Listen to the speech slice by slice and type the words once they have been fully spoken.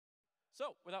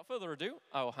So, without further ado,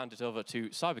 I will hand it over to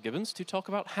Cybergibbons to talk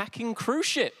about hacking cruise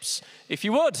ships, if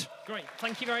you would. Great,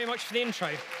 thank you very much for the intro.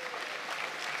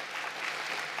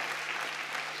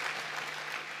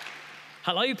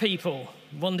 Hello, people,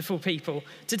 wonderful people.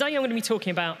 Today I'm going to be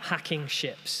talking about hacking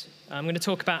ships. I'm going to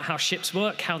talk about how ships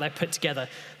work, how they're put together.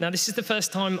 Now, this is the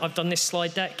first time I've done this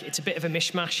slide deck. It's a bit of a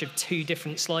mishmash of two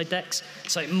different slide decks,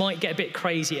 so it might get a bit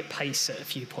crazy at pace at a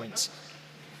few points.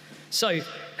 So,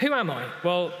 who am I?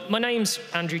 Well, my name's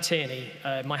Andrew Tierney.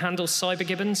 My handle's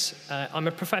Cybergibbons. I'm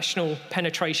a professional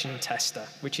penetration tester,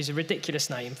 which is a ridiculous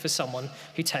name for someone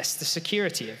who tests the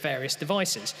security of various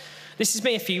devices. This is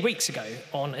me a few weeks ago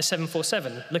on a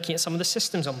 747, looking at some of the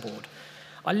systems on board.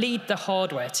 I lead the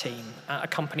hardware team at a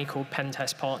company called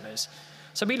Pentest Partners.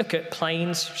 So we look at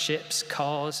planes, ships,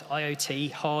 cars,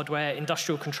 IoT, hardware,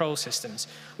 industrial control systems.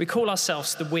 We call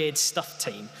ourselves the weird stuff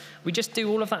team. We just do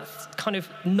all of that kind of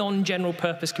non-general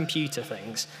purpose computer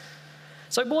things.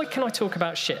 So why can I talk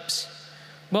about ships?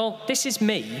 Well, this is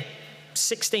me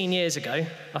 16 years ago,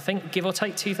 I think, give or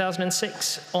take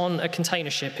 2006, on a container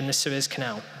ship in the Suez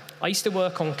Canal. I used to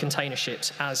work on container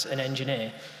ships as an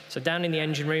engineer. So down in the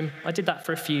engine room, I did that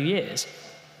for a few years.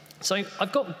 So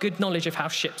I've got good knowledge of how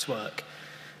ships work.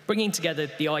 Bringing together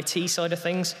the IT side of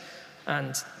things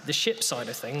and the ship side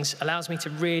of things allows me to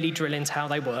really drill into how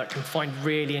they work and find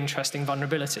really interesting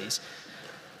vulnerabilities.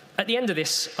 At the end of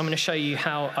this, I'm going to show you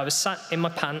how I was sat in my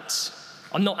pants.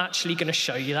 I'm not actually going to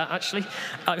show you that, actually.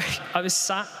 I was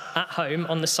sat at home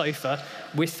on the sofa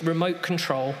with remote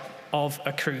control of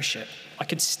a cruise ship. I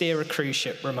could steer a cruise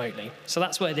ship remotely. So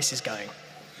that's where this is going.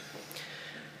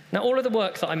 Now, all of the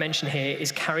work that I mention here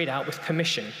is carried out with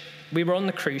permission. We were on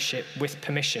the cruise ship with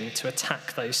permission to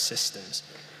attack those systems.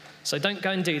 So don't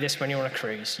go and do this when you're on a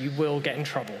cruise. You will get in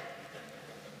trouble.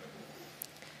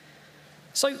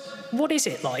 So what is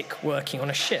it like working on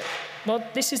a ship? Well,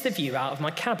 this is the view out of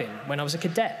my cabin when I was a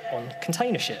cadet on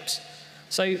container ships.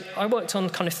 So I worked on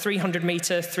kind of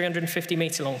 300-meter,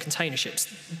 350-meter long container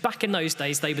ships. Back in those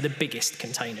days, they were the biggest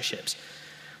container ships.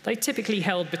 They typically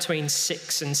held between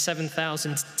 6,000 and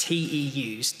 7,000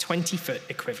 TEUs, 20-foot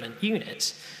equivalent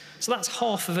units. So that's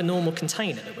half of a normal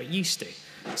container that we're used to.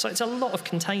 So it's a lot of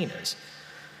containers.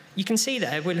 You can see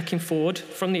there, we're looking forward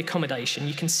from the accommodation.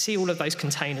 You can see all of those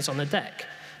containers on the deck.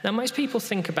 Now, most people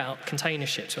think about container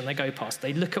ships when they go past.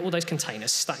 They look at all those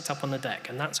containers stacked up on the deck,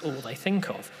 and that's all they think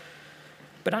of.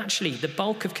 But actually, the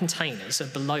bulk of containers are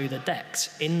below the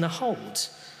decks, in the holds.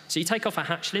 So you take off a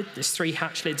hatch lid, there's 3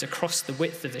 hatch lids across the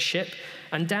width of the ship,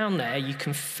 and down there you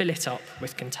can fill it up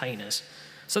with containers.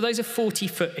 So those are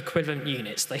 40-foot equivalent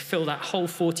units. They fill that whole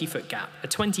 40-foot gap. A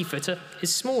 20-footer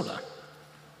is smaller.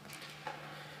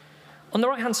 On the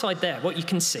right-hand side there, what you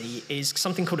can see is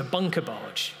something called a bunker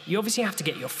barge. You obviously have to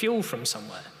get your fuel from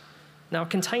somewhere. Now, a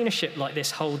container ship like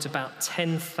this holds about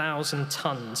 10,000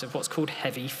 tons of what's called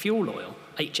heavy fuel oil,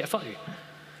 HFO.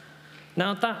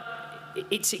 Now,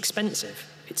 it's expensive.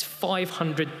 It's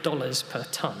 $500 per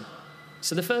ton.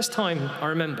 So the first time I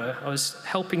remember I was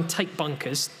helping take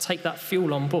bunkers, take that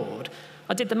fuel on board,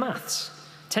 I did the maths.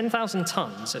 10,000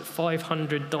 tons at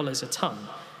 $500 a ton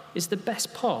is the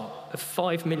best part of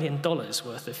 $5 million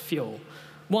worth of fuel.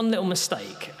 One little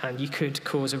mistake and you could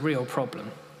cause a real problem.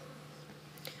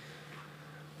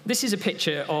 This is a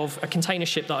picture of a container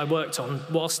ship that I worked on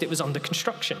whilst it was under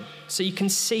construction. So you can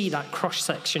see that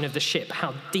cross-section of the ship,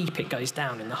 how deep it goes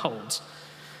down in the holds.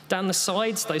 Down the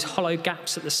sides, those hollow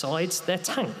gaps at the sides, they're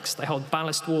tanks. They hold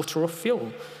ballast water or fuel.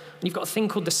 And you've got a thing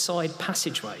called the side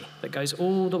passageway that goes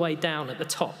all the way down at the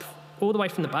top, all the way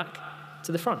from the back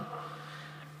to the front.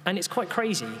 And it's quite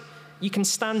crazy. You can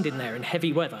stand in there in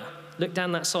heavy weather, look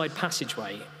down that side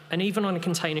passageway, and even on a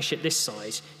container ship this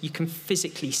size, you can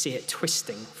physically see it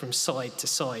twisting from side to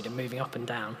side and moving up and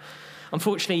down.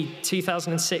 Unfortunately,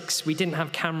 2006, we didn't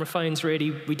have camera phones,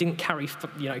 really. We didn't carry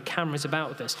cameras about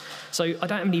with us. So I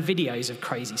don't have any videos of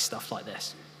crazy stuff like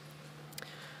this.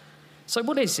 So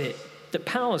what is it that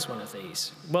powers one of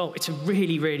these? Well, it's a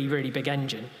really, really, really big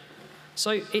engine.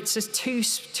 So it's a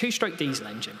two-stroke diesel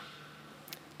engine.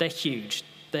 They're huge.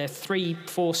 They're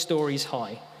 3-4 stories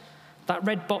high. That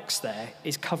red box there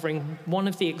is covering one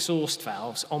of the exhaust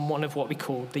valves on one of what we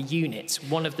call the units,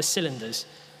 one of the cylinders.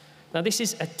 Now, this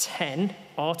is a 10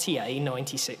 RTA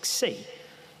 96C.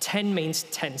 10 means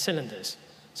 10 cylinders.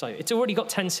 So it's already got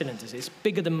 10 cylinders. It's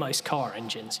bigger than most car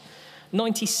engines.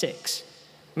 96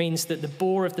 means that the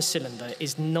bore of the cylinder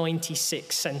is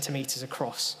 96 centimeters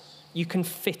across. You can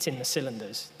fit in the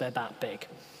cylinders. They're that big.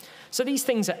 So these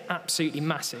things are absolutely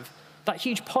massive. That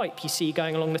huge pipe you see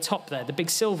going along the top there, the big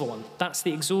silver one, that's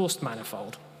the exhaust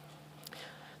manifold.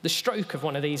 The stroke of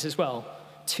one of these as well,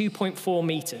 2.4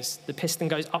 meters. The piston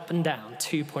goes up and down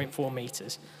 2.4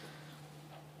 meters.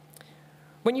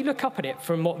 When you look up at it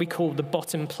from what we call the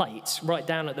bottom plates, right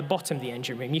down at the bottom of the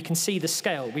engine room, you can see the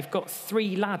scale. We've got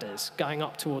 3 ladders going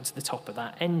up towards the top of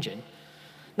that engine.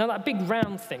 Now, that big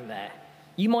round thing there,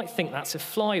 you might think that's a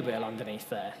flywheel underneath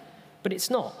there, but it's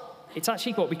not. It's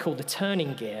actually what we call the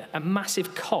turning gear, a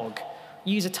massive cog.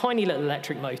 You use a tiny little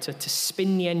electric motor to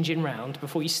spin the engine round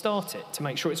before you start it to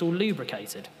make sure it's all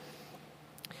lubricated.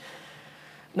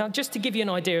 Now, just to give you an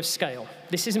idea of scale,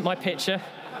 this isn't my picture.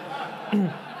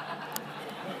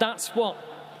 That's what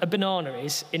a banana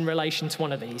is in relation to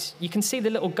one of these. You can see the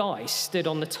little guy stood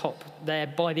on the top there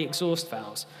by the exhaust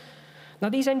valves. Now,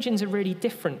 these engines are really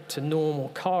different to normal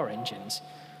car engines.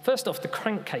 First off, the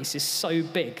crankcase is so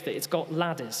big that it's got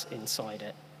ladders inside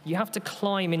it. You have to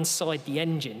climb inside the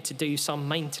engine to do some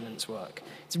maintenance work.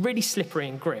 It's really slippery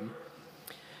and grim.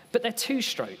 But they're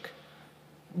two-stroke.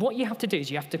 What you have to do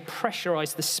is you have to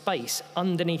pressurize the space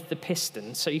underneath the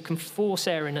piston so you can force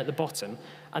air in at the bottom,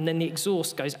 and then the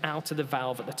exhaust goes out of the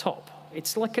valve at the top.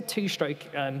 It's like a two-stroke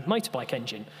motorbike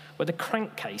engine where the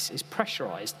crankcase is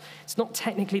pressurized. It's not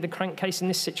technically the crankcase in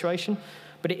this situation,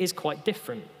 but it is quite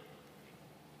different.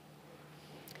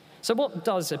 So what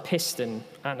does a piston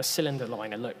and a cylinder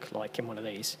liner look like in one of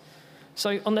these?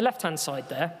 So on the left-hand side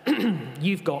there,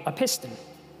 you've got a piston.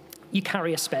 You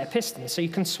carry a spare piston, so you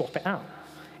can swap it out.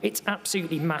 It's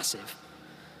absolutely massive.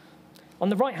 On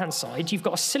the right-hand side, you've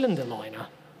got a cylinder liner.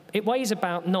 It weighs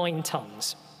about 9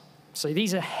 tons. So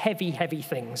these are heavy, heavy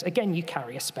things. Again, you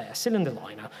carry a spare cylinder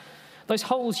liner. Those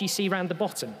holes you see around the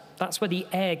bottom, that's where the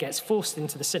air gets forced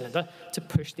into the cylinder to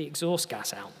push the exhaust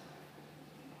gas out.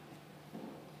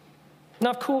 Now,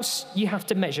 of course, you have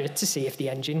to measure to see if the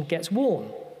engine gets warm.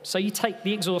 So you take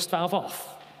the exhaust valve off,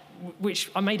 which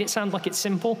I made it sound like it's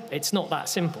simple. It's not that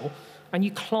simple. And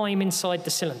you climb inside the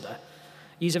cylinder.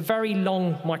 Use a very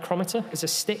long micrometer as a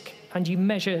stick, and you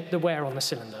measure the wear on the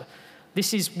cylinder.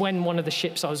 This is when one of the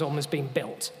ships I was on was being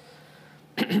built.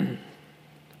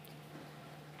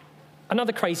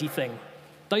 Another crazy thing,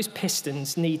 those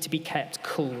pistons need to be kept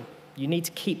cool. You need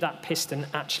to keep that piston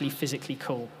actually physically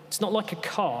cool. It's not like a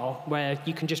car where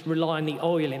you can just rely on the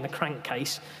oil in the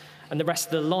crankcase and the rest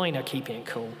of the liner keeping it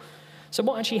cool. So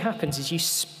what actually happens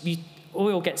is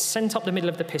oil gets sent up the middle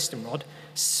of the piston rod,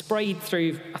 sprayed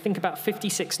through, I think, about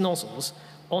 56 nozzles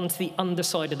onto the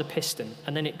underside of the piston,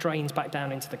 and then it drains back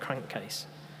down into the crankcase.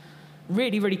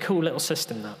 Really, really cool little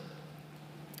system, that.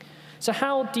 So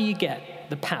how do you get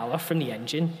the power from the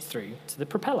engine through to the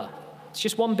propeller? It's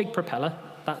just one big propeller,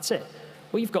 that's it.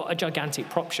 Well, you've got a gigantic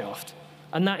prop shaft,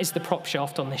 and that is the prop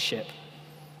shaft on this ship.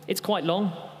 It's quite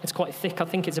long, it's quite thick. I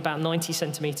think it's about 90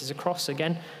 centimeters across,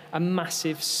 again, a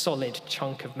massive solid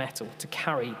chunk of metal to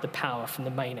carry the power from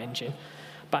the main engine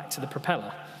back to the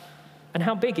propeller. And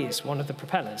how big is one of the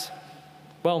propellers?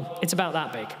 Well, it's about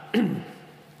that big.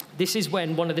 This is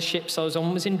when one of the ships I was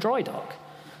on was in dry dock.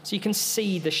 So you can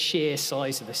see the sheer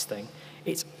size of this thing.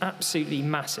 It's absolutely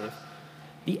massive.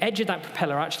 The edge of that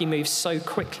propeller actually moves so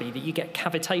quickly that you get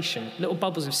cavitation, little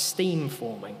bubbles of steam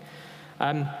forming.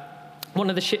 One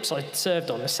of the ships I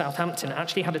served on, the Southampton,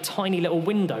 actually had a tiny little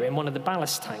window in one of the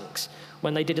ballast tanks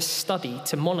when they did a study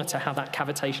to monitor how that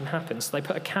cavitation happens. So they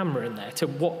put a camera in there to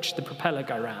watch the propeller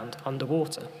go round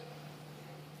underwater.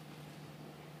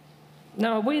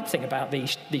 Now, a weird thing about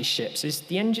these ships is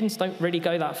the engines don't really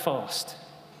go that fast.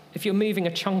 If you're moving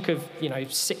a chunk of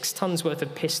 6 tons worth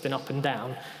of piston up and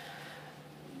down,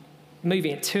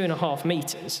 moving it 2.5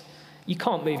 meters, you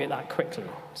can't move it that quickly.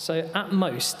 So at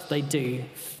most, they do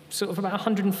sort of about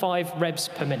 105 revs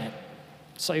per minute.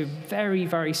 So very,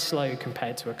 very slow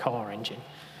compared to a car engine.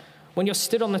 When you're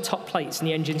stood on the top plates and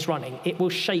the engine's running, it will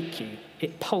shake you.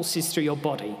 It pulses through your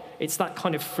body. It's that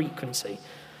kind of frequency.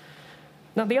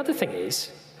 Now, the other thing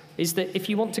is that if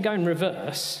you want to go in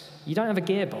reverse, you don't have a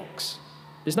gearbox.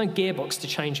 There's no gearbox to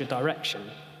change your direction.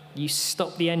 You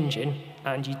stop the engine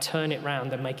and you turn it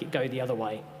round and make it go the other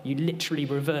way. You literally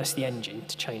reverse the engine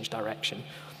to change direction.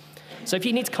 So if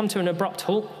you need to come to an abrupt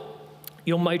halt,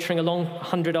 you're motoring along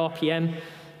 100 RPM,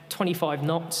 25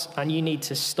 knots, and you need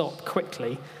to stop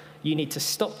quickly. You need to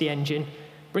stop the engine,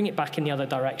 bring it back in the other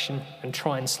direction, and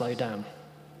try and slow down.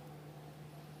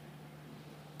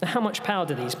 Now, how much power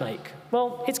do these make?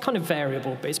 Well, it's kind of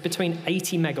variable, but it's between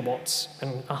 80 megawatts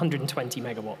and 120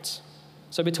 megawatts.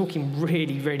 So we're talking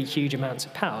really, really huge amounts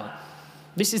of power.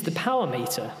 This is the power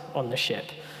meter on the ship.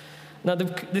 Now,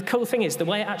 the cool thing is the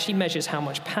way it actually measures how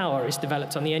much power is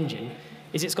developed on the engine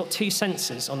is it's got 2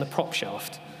 sensors on the prop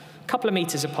shaft, a couple of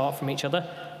meters apart from each other,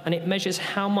 and it measures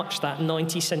how much that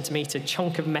 90-centimeter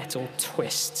chunk of metal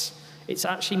twists. It's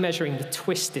actually measuring the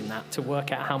twist in that to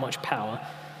work out how much power.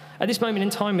 At this moment in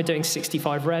time, we're doing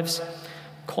 65 revs,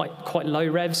 quite low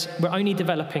revs. We're only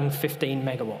developing 15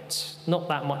 megawatts, not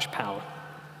that much power.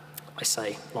 I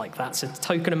say, like, that's a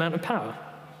token amount of power.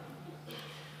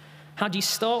 How do you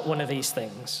start one of these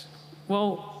things?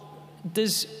 Well,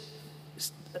 there's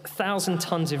 1,000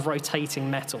 tons of rotating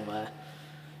metal there.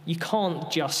 You can't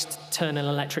just turn an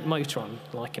electric motor on,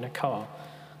 like in a car.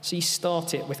 So you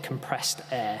start it with compressed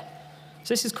air.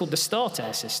 So this is called the start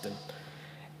air system.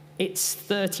 It's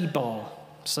 30 bar,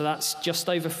 so that's just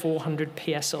over 400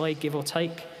 PSI, give or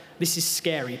take. This is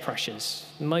scary pressures.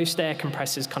 Most air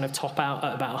compressors kind of top out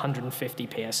at about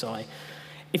 150 PSI.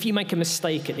 If you make a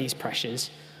mistake at these pressures,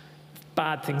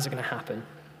 bad things are going to happen.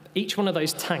 Each one of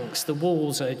those tanks, the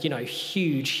walls are,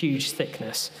 huge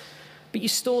thickness. But you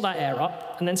store that air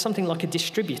up, and then something like a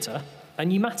distributor, a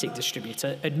pneumatic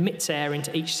distributor, admits air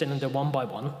into each cylinder one by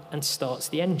one and starts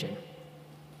the engine.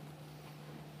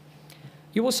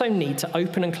 You also need to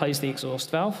open and close the exhaust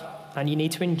valve, and you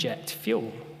need to inject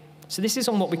fuel. So this is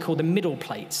on what we call the middle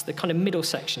plates, the kind of middle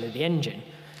section of the engine.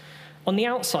 On the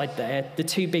outside there, the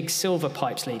two big silver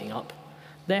pipes leading up,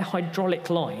 they're hydraulic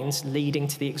lines leading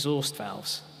to the exhaust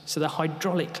valves. So they're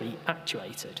hydraulically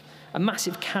actuated. A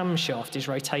massive camshaft is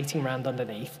rotating around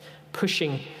underneath,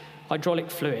 pushing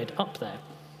hydraulic fluid up there.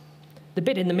 The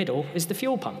bit in the middle is the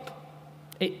fuel pump.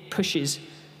 It pushes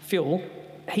fuel,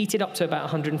 heated up to about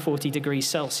 140 degrees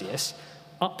Celsius,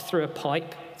 up through a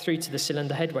pipe, through to the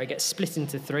cylinder head, where it gets split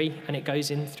into three, and it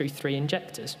goes in through 3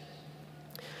 injectors.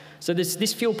 So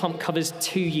this fuel pump covers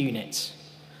 2 units.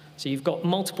 So you've got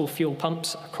multiple fuel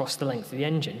pumps across the length of the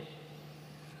engine.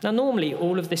 Now, normally,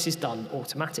 all of this is done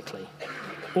automatically.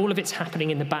 All of it's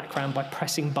happening in the background by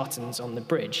pressing buttons on the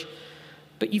bridge.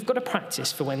 But you've got to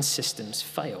practice for when systems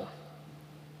fail.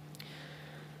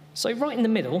 So right in the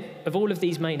middle of all of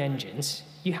these main engines,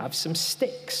 you have some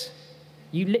sticks.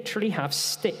 You literally have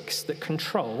sticks that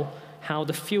control how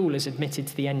the fuel is admitted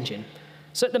to the engine.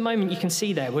 So at the moment, you can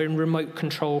see there, we're in remote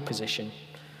control position.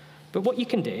 But what you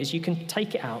can do is you can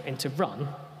take it out into run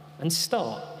and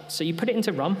start. So you put it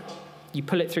into run, you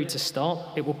pull it through to start,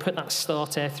 it will put that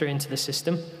start air through into the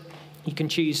system. You can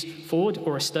choose forward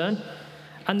or astern.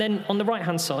 And then on the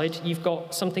right-hand side, you've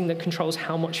got something that controls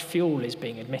how much fuel is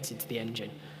being admitted to the engine.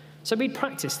 So we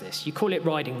practice this. You call it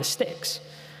riding the sticks.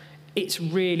 It's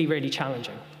really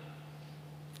challenging.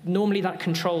 Normally, that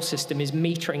control system is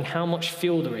metering how much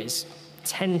fuel there is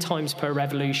 10 times per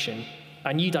revolution,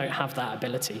 and you don't have that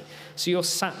ability. So you're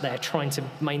sat there trying to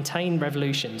maintain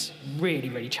revolutions,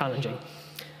 really challenging.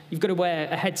 You've got to wear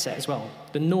a headset as well.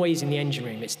 The noise in the engine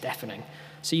room, it's deafening.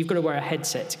 So you've got to wear a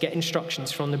headset to get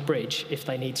instructions from the bridge if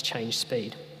they need to change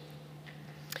speed.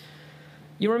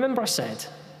 You remember I said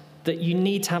that you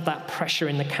need to have that pressure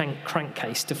in the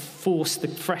crankcase to force the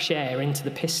fresh air into the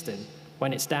piston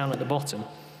when it's down at the bottom.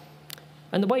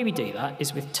 And the way we do that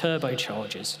is with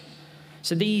turbochargers.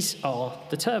 So these are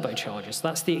the turbochargers.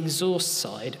 That's the exhaust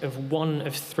side of one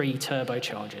of 3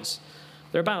 turbochargers.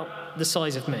 They're about the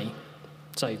size of me,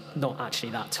 so not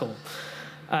actually that tall.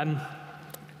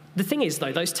 The thing is,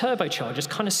 though, those turbochargers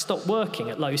kind of stop working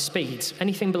at low speeds.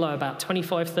 Anything below about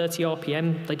 25, 30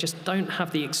 RPM, they just don't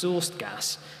have the exhaust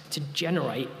gas to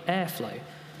generate airflow.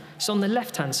 So on the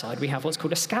left-hand side, we have what's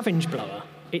called a scavenge blower.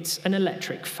 It's an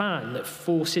electric fan that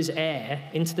forces air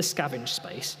into the scavenge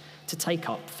space to take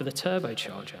up for the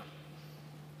turbocharger.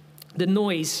 The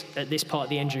noise at this part of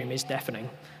the engine room is deafening.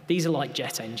 These are like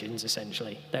jet engines,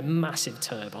 essentially. They're massive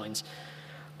turbines.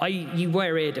 You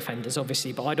wear ear defenders,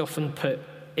 obviously, but I'd often put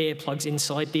earplugs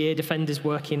inside the ear defenders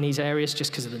working in these areas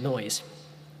just because of the noise.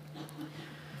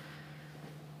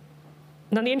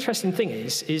 Now, the interesting thing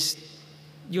is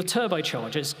your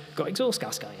turbocharger's got exhaust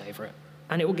gas going over it,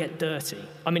 and it will get dirty.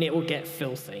 I mean, it will get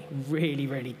filthy,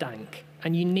 really dank,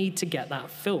 and you need to get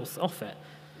that filth off it.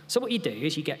 So what you do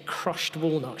is you get crushed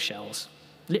walnut shells,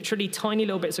 literally tiny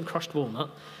little bits of crushed walnut,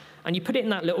 and you put it in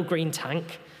that little green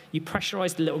tank. You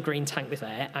pressurize the little green tank with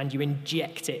air, and you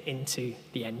inject it into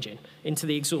the engine, into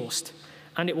the exhaust.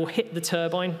 And it will hit the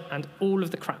turbine, and all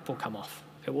of the crap will come off.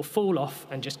 It will fall off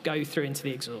and just go through into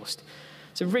the exhaust.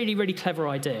 It's a really clever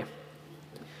idea.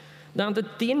 Now,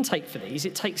 the intake for these,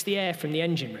 it takes the air from the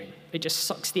engine room. It just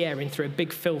sucks the air in through a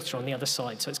big filter on the other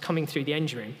side, so it's coming through the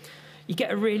engine room. You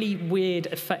get a really weird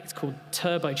effect called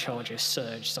turbocharger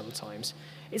surge sometimes.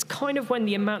 It's kind of when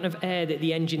the amount of air that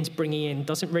the engine's bringing in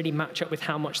doesn't really match up with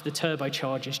how much the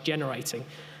turbocharger's generating.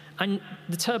 And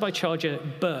the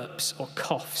turbocharger burps or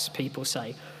coughs, people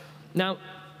say. Now,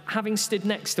 having stood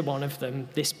next to one of them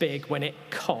this big when it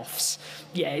coughs,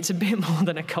 yeah, it's a bit more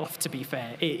than a cough, to be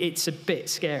fair. It's a bit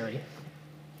scary.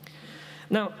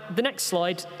 Now, the next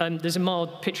slide, there's a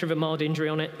mild picture of a mild injury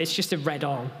on it. It's just a red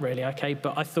arm, really, okay?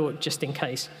 But I thought just in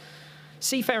case.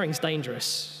 Seafaring's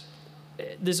dangerous.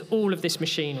 There's all of this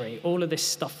machinery, all of this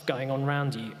stuff going on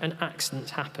around you, and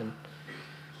accidents happen.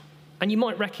 And you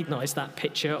might recognize that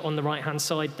picture on the right-hand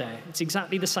side there. It's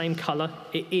exactly the same color.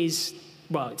 It is,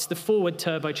 well, it's the forward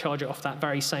turbocharger off that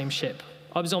very same ship.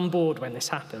 I was on board when this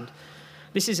happened.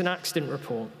 This is an accident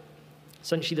report.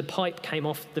 Essentially, the pipe came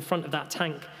off the front of that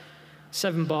tank,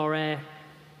 7-bar air,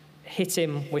 hit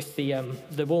him with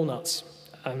the walnuts.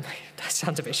 That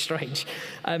sounds a bit strange.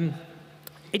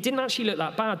 It didn't actually look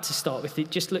that bad to start with.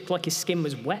 It just looked like his skin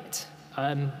was wet,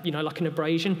 like an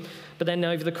abrasion. But then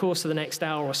over the course of the next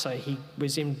hour or so, he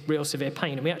was in real severe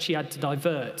pain, and we actually had to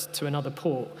divert to another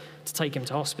port to take him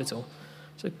to hospital.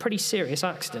 So a pretty serious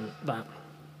accident, that.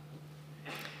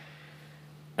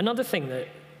 Another thing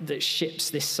that ships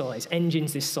this size,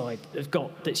 engines this size, have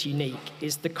got that's unique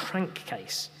is the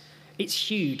crankcase. It's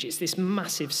huge. It's this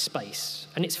massive space,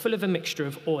 and it's full of a mixture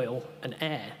of oil and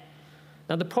air.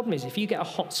 Now, the problem is if you get a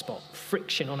hot spot,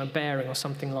 friction on a bearing or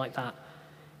something like that,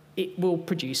 it will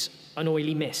produce an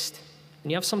oily mist.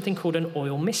 And you have something called an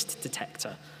oil mist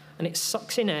detector, and it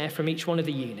sucks in air from each one of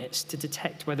the units to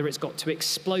detect whether it's got to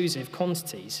explosive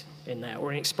quantities in there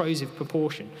or an explosive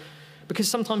proportion. Because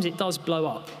sometimes it does blow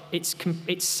up. It's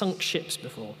sunk ships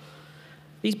before.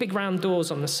 These big round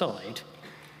doors on the side,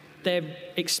 they're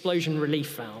explosion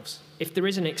relief valves. If there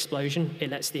is an explosion,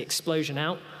 it lets the explosion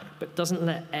out, but doesn't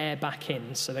let air back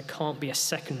in, so there can't be a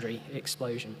secondary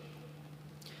explosion.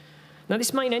 Now,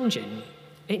 this main engine,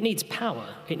 it needs power.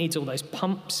 It needs all those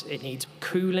pumps. It needs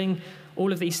cooling,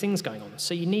 all of these things going on.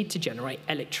 So you need to generate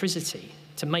electricity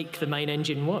to make the main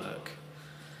engine work.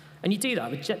 And you do that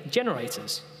with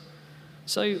generators.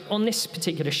 So on this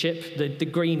particular ship, the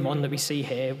green one that we see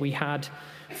here, we had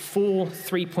 4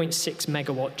 3.6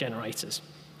 megawatt generators.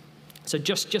 So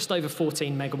just over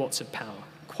 14 megawatts of power,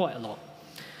 quite a lot.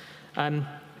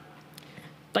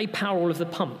 They power all of the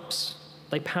pumps.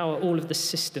 They power all of the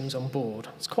systems on board.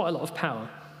 It's quite a lot of power.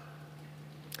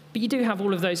 But you do have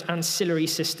all of those ancillary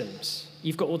systems.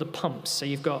 You've got all the pumps, so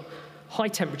you've got high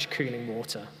temperature cooling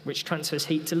water, which transfers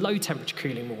heat to low temperature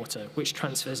cooling water, which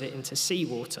transfers it into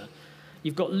seawater.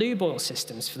 You've got lube oil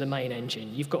systems for the main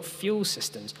engine. You've got fuel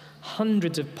systems,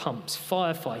 hundreds of pumps,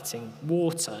 firefighting,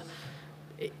 water,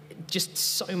 just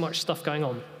so much stuff going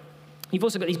on. You've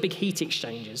also got these big heat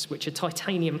exchangers, which are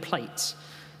titanium plates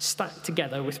stacked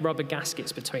together with rubber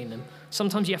gaskets between them.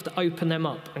 Sometimes you have to open them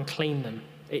up and clean them.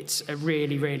 It's a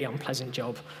really, really unpleasant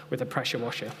job with a pressure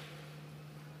washer.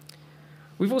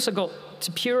 We've also got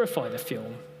to purify the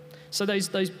fuel. So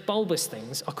those bulbous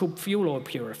things are called fuel oil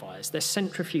purifiers. They're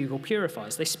centrifugal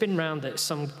purifiers. They spin round at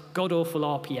some god-awful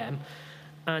RPM,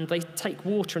 and they take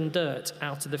water and dirt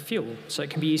out of the fuel so it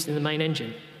can be used in the main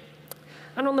engine.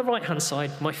 And on the right-hand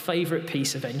side, my favourite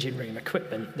piece of engine room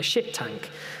equipment, the ship tank.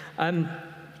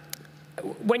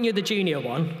 When you're the junior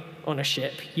one on a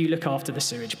ship, you look after the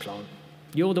sewage plant.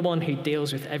 You're the one who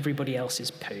deals with everybody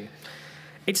else's poo.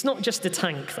 It's not just a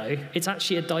tank, though. It's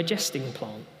actually a digesting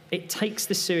plant. It takes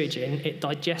the sewage in, it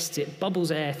digests it,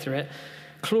 bubbles air through it,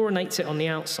 chlorinates it on the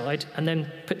outside, and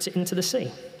then puts it into the sea.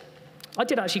 I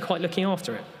did actually quite looking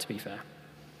after it, to be fair.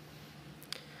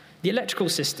 The electrical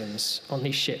systems on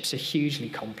these ships are hugely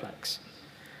complex.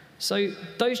 So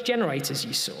those generators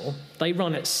you saw, they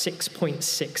run at 6.6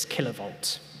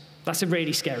 kilovolts. That's a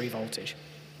really scary voltage.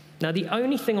 Now, the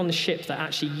only thing on the ship that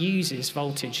actually uses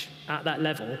voltage at that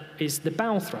level is the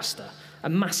bow thruster, a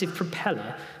massive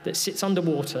propeller that sits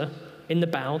underwater in the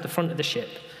bow, the front of the ship,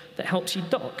 that helps you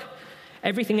dock.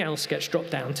 Everything else gets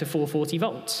dropped down to 440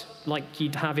 volts, like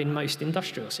you'd have in most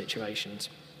industrial situations.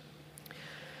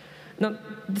 Now,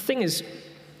 the thing is,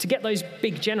 to get those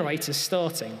big generators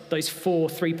starting, those 4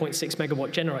 3.6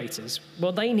 megawatt generators,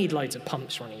 well, they need loads of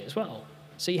pumps running as well.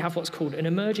 So you have what's called an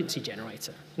emergency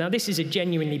generator. Now, this is a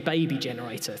genuinely baby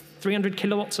generator, 300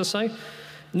 kilowatts or so,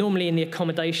 normally in the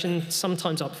accommodation,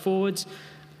 sometimes up forwards,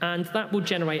 and that will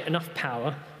generate enough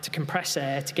power to compress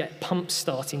air, to get pumps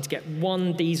starting, to get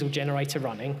one diesel generator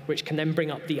running, which can then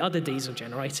bring up the other diesel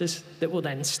generators that will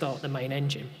then start the main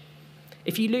engine.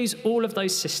 If you lose all of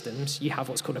those systems, you have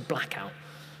what's called a blackout.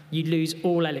 You lose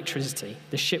all electricity.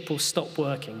 The ship will stop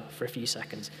working for a few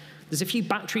seconds. There's a few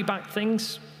battery-backed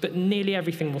things, but nearly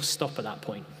everything will stop at that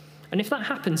point. And if that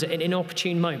happens at an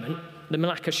inopportune moment, the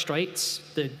Malacca Straits,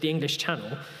 the English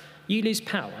Channel, you lose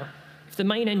power. If the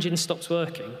main engine stops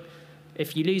working,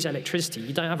 if you lose electricity,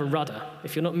 you don't have a rudder.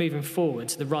 If you're not moving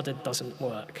forwards, the rudder doesn't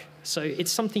work. So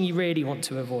it's something you really want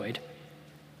to avoid.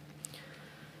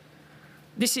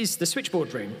 This is the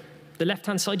switchboard room. The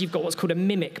left-hand side, you've got what's called a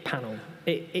mimic panel.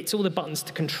 It's all the buttons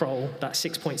to control that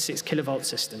 6.6 kilovolt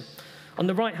system. On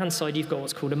the right-hand side, you've got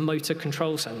what's called a motor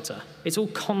control center. It's all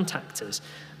contactors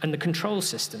and the control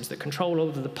systems that control all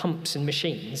of the pumps and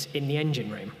machines in the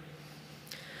engine room.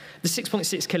 The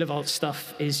 6.6 kilovolt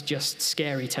stuff is just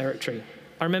scary territory.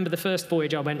 I remember the first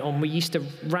voyage I went on, we used to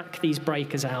rack these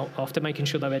breakers out after making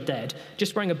sure they were dead,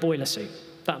 just wearing a boiler suit.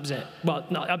 That was it. Well,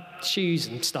 no, shoes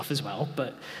and stuff as well,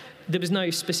 but there was no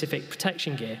specific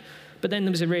protection gear. But then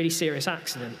there was a really serious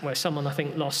accident where someone, I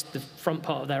think, lost the front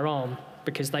part of their arm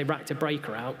because they racked a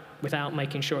breaker out without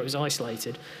making sure it was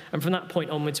isolated. And from that point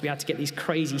onwards, we had to get these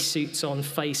crazy suits on,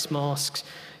 face masks,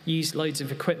 use loads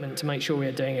of equipment to make sure we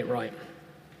were doing it right.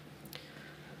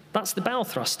 That's the bow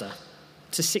thruster.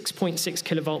 It's a 6.6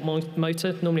 kilovolt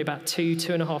motor, normally about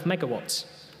 2.5 megawatts.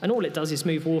 And all it does is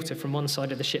move water from one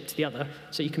side of the ship to the other,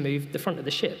 so you can move the front of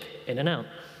the ship in and out.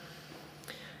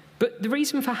 But the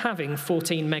reason for having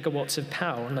 14 megawatts of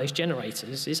power on those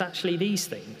generators is actually these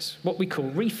things, what we call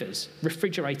reefers,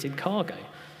 refrigerated cargo.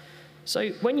 So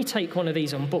when you take one of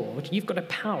these on board, you've got to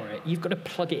power it, you've got to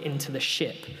plug it into the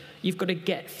ship, you've got to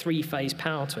get three-phase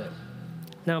power to it.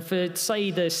 Now, for, say,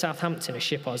 the Southampton, a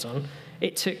ship I was on,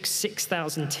 it took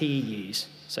 6,000 TEUs,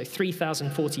 so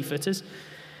 3,000 40-footers,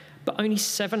 but only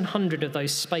 700 of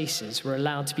those spaces were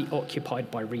allowed to be occupied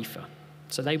by reefer.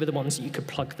 So they were the ones that you could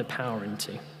plug the power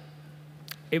into.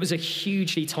 It was a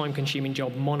hugely time-consuming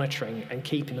job monitoring and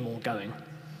keeping them all going.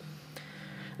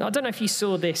 Now, I don't know if you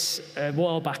saw this a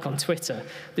while back on Twitter.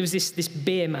 There was this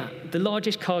beer mat. The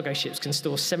largest cargo ships can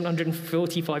store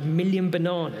 745 million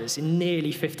bananas in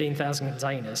nearly 15,000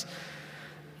 containers.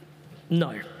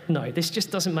 No, this just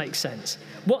doesn't make sense.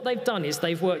 What they've done is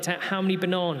they've worked out how many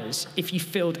bananas if you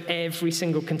filled every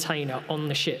single container on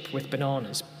the ship with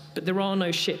bananas. But there are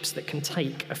no ships that can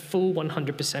take a full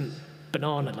 100%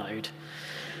 banana load.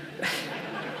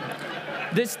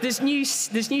 There's new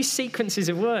sequences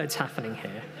of words happening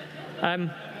here.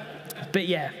 But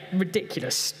yeah,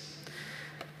 ridiculous.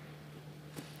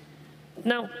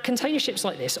 Now, container ships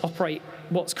like this operate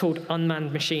what's called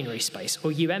unmanned machinery space,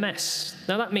 or UMS.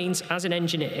 Now, that means, as an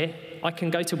engineer, I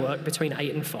can go to work between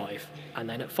 8 and 5. And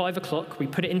then at 5 o'clock, we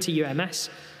put it into UMS,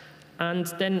 and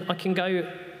then I can go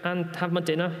and have my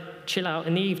dinner, chill out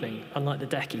in the evening, unlike the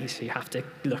deckies who have to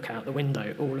look out the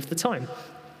window all of the time.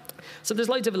 So there's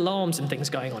loads of alarms and things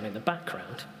going on in the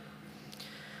background.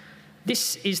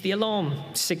 This is the alarm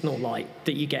signal light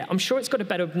that you get. I'm sure it's got a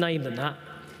better name than that.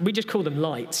 We just call them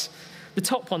lights. The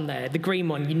top one there, the green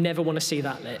one, you never want to see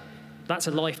that lit. That's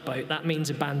a lifeboat. That means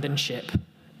abandoned ship.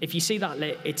 If you see that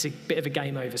lit, it's a bit of a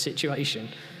game over situation.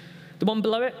 The one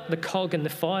below it, the cog and the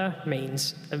fire,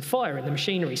 means fire in the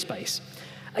machinery space.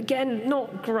 Again,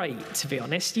 not great, to be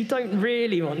honest. You don't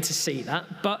really want to see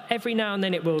that, but every now and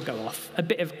then it will go off. A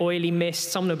bit of oily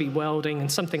mist, someone will be welding, and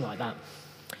something like that.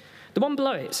 The one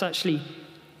below it's actually,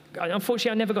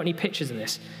 unfortunately, I never got any pictures of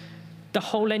this. The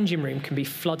whole engine room can be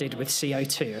flooded with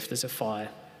CO2 if there's a fire.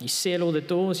 You seal all the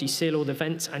doors, you seal all the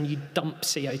vents, and you dump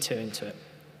CO2 into it.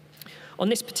 On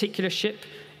this particular ship,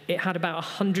 it had about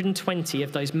 120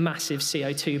 of those massive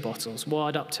CO2 bottles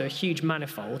wired up to a huge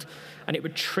manifold, and it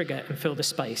would trigger and fill the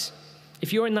space.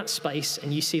 If you're in that space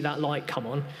and you see that light come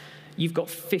on, you've got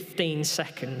 15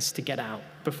 seconds to get out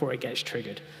before it gets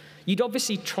triggered. You'd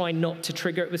obviously try not to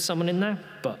trigger it with someone in there,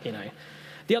 but, you know.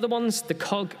 The other one's the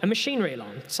cog, a machinery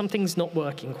alarm. Something's not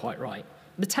working quite right.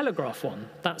 The telegraph one,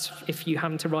 that's if you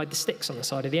happen to ride the sticks on the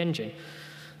side of the engine.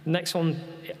 The next one,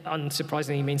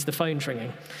 unsurprisingly, means the phone's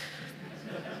ringing.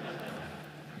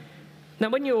 Now,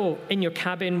 when you're in your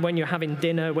cabin, when you're having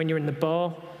dinner, when you're in the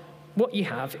bar, what you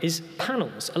have is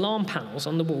panels, alarm panels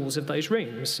on the walls of those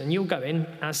rooms. And you'll go in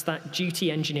as that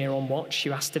duty engineer on watch who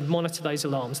has to monitor those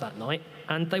alarms that night,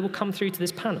 and they will come through to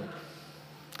this panel.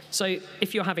 So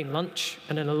if you're having lunch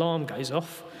and an alarm goes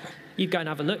off, you go and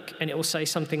have a look, and it will say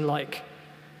something like,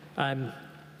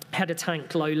 header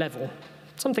tank low level,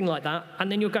 something like that,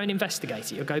 and then you'll go and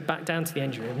investigate it. You'll go back down to the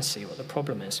engine room and see what the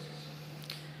problem is.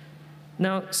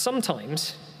 Now,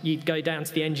 sometimes you'd go down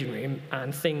to the engine room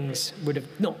and things would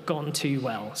have not gone too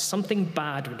well. Something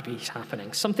bad would be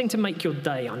happening, something to make your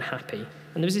day unhappy.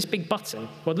 And there was this big button,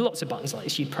 well, there are lots of buttons like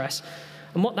this you'd press,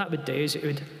 and what that would do is it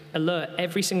would alert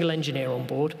every single engineer on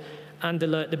board and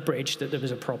alert the bridge that there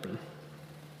was a problem.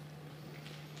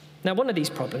 Now, one of these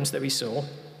problems that we saw,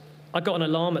 I got an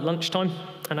alarm at lunchtime,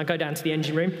 and I go down to the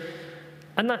engine room,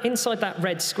 and inside that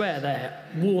red square there,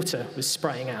 water was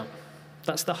spraying out.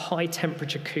 That's the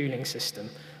high-temperature cooling system.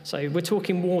 So we're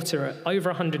talking water at over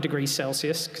 100 degrees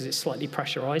Celsius, because it's slightly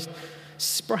pressurized,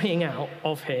 spraying out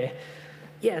of here.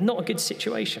 Yeah, not a good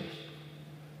situation.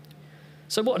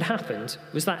 So what had happened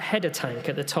was that header tank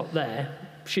at the top there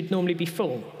should normally be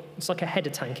full. It's like a header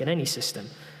tank in any system.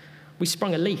 We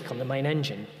sprung a leak on the main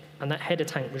engine, and that header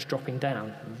tank was dropping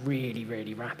down really,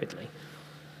 really rapidly.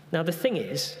 Now, the thing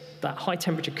is, that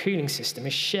high-temperature cooling system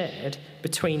is shared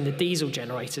between the diesel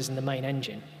generators and the main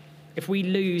engine. If we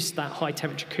lose that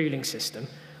high-temperature cooling system,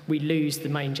 we lose the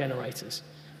main generators,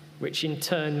 which in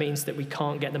turn means that we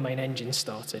can't get the main engine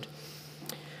started.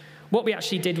 What we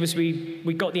actually did was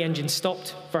we got the engine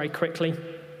stopped very quickly,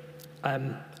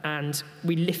 and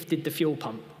we lifted the fuel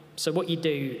pump. So what you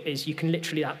do is you can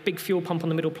literally, that big fuel pump on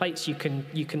the middle plates, you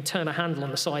can turn a handle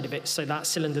on the side of it so that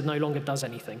cylinder no longer does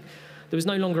anything. There was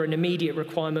no longer an immediate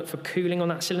requirement for cooling on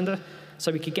that cylinder,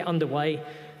 so we could get underway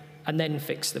and then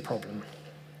fix the problem.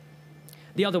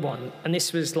 The other one, and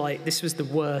this was the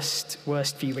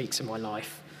worst few weeks of my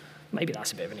life. Maybe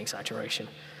that's a bit of an exaggeration.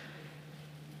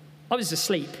 I was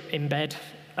asleep in bed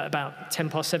at about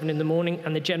 7:10 in the morning,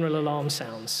 and the general alarm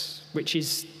sounds, which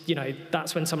is,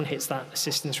 that's when someone hits that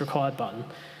assistance required button.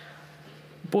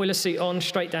 Boiler suit on,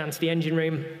 straight down to the engine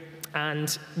room,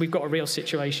 and we've got a real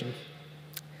situation.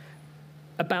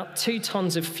 About 2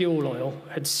 tons of fuel oil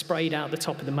had sprayed out the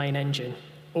top of the main engine,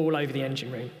 all over the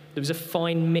engine room. There was a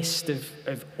fine mist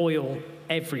of oil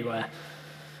everywhere.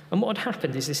 And what had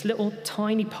happened is this little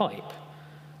tiny pipe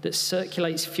that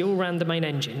circulates fuel around the main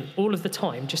engine all of the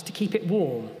time just to keep it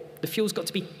warm. The fuel's got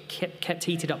to be kept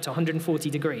heated up to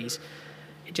 140 degrees.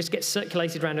 It just gets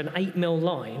circulated around an 8mm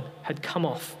line, had come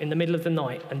off in the middle of the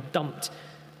night and dumped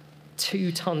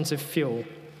 2 tons of fuel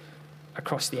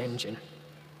across the engine.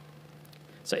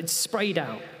 So it sprayed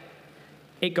out.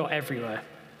 It got everywhere.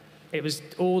 It was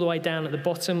all the way down at the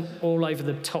bottom, all over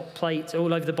the top plate,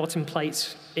 all over the bottom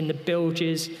plates, in the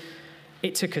bilges.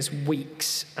 It took us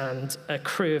weeks, and a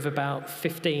crew of about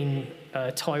 15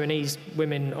 Taiwanese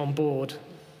women on board.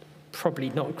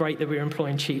 Probably not great that we were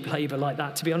employing cheap labour like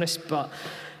that, to be honest, but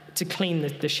to clean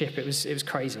the ship, it was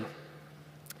crazy.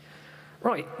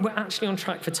 Right, we're actually on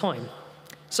track for time.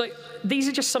 So these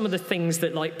are just some of the things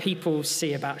that people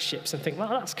see about ships and think, well,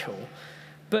 that's cool.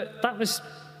 But that was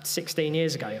 16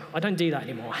 years ago. I don't do that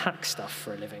anymore. I hack stuff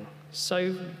for a living.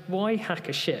 So why hack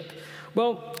a ship?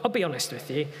 Well, I'll be honest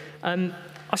with you.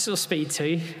 I saw Speed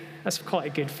 2. That's quite a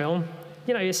good film.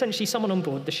 Essentially someone on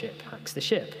board the ship hacks the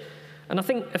ship. And I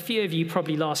think a few of you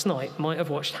probably last night might have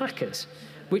watched Hackers,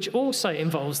 which also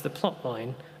involves the plot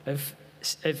line of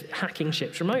hacking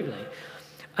ships remotely.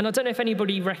 And I don't know if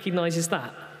anybody recognises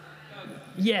that.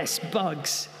 Yes,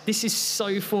 bugs. This is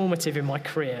so formative in my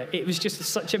career. It was just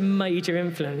such a major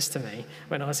influence to me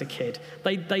when I was a kid.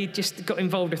 They just got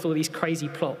involved with all these crazy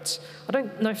plots. I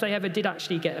don't know if they ever did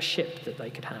actually get a ship that they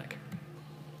could hack.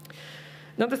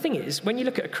 Now, the thing is, when you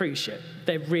look at a cruise ship,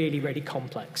 they're really, really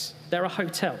complex. They're a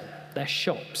hotel, they're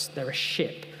shops, they're a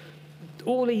ship.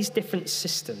 All these different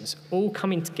systems all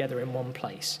coming together in one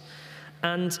place.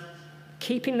 And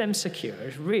keeping them secure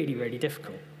is really, really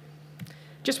difficult.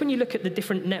 Just when you look at the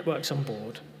different networks on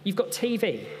board, you've got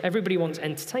TV. Everybody wants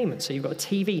entertainment, so you've got a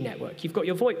TV network. You've got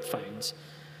your VoIP phones,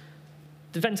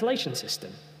 the ventilation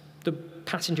system, the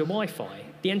passenger Wi-Fi,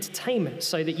 the entertainment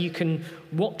so that you can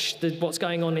watch what's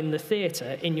going on in the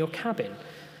theatre in your cabin.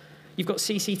 You've got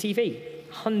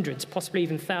CCTV, hundreds, possibly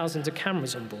even thousands of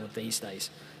cameras on board these days.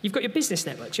 You've got your business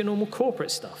networks, your normal corporate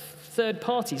stuff, third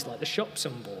parties like the shops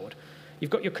on board.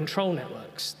 You've got your control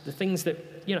networks, the things that,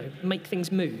 make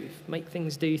things move, make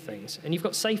things do things. And you've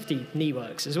got safety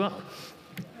networks as well.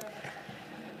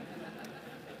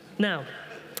 Now,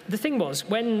 the thing was,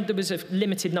 when there was a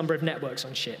limited number of networks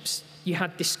on ships, you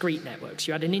had discrete networks.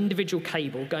 You had an individual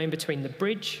cable going between the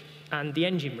bridge and the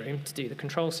engine room to do the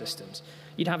control systems.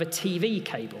 You'd have a TV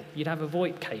cable. You'd have a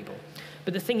VoIP cable.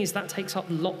 But the thing is, that takes up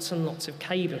lots and lots of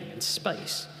cabling and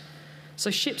space. So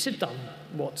ships have done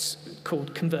what's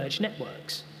called converged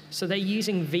networks. So they're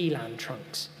using VLAN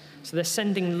trunks. So they're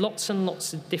sending lots and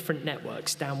lots of different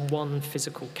networks down one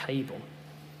physical cable.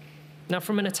 Now,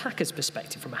 from an attacker's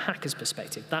perspective, from a hacker's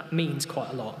perspective, that means quite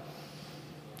a lot.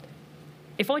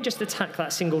 If I just attack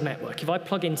that single network, if I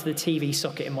plug into the TV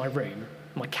socket in my room,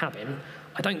 my cabin,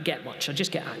 I don't get much. I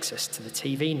just get access to the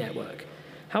TV network.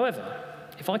 However,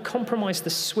 if I compromise the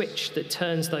switch that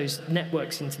turns those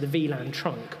networks into the VLAN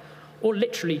trunk, or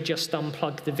literally just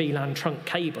unplug the VLAN trunk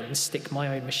cable and stick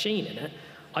my own machine in it,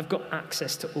 I've got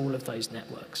access to all of those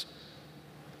networks.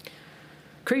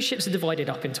 Cruise ships are divided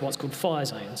up into what's called fire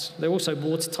zones. They're also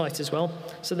watertight as well,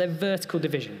 so they're vertical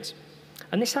divisions.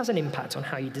 And this has an impact on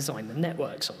how you design the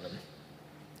networks on them.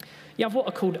 You have what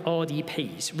are called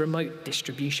RDPs, remote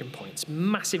distribution points,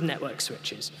 massive network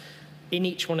switches, in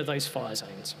each one of those fire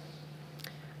zones.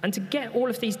 And to get all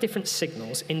of these different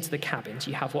signals into the cabins,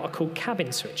 you have what are called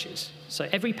cabin switches. So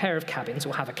every pair of cabins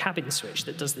will have a cabin switch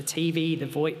that does the TV, the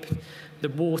VoIP, the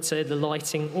water, the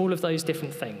lighting, all of those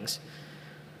different things.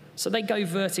 So they go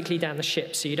vertically down the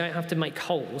ship, so you don't have to make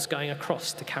holes going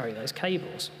across to carry those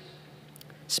cables.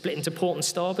 Split into port and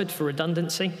starboard for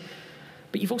redundancy.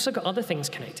 But you've also got other things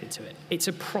connected to it. It's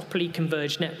a properly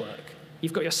converged network.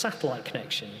 You've got your satellite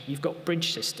connection, you've got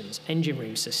bridge systems, engine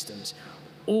room systems,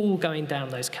 all going down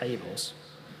those cables.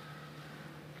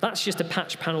 That's just a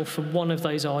patch panel for one of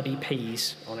those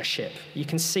RDPs on a ship. You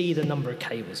can see the number of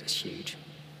cables, it's huge.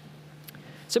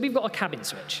 So we've got a cabin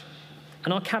switch,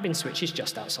 and our cabin switch is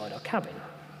just outside our cabin.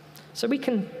 So we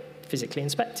can physically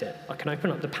inspect it. I can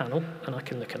open up the panel, and I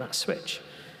can look at that switch.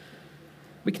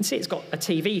 We can see it's got a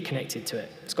TV connected to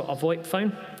it. It's got our VoIP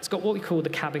phone. It's got what we call the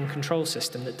cabin control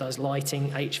system that does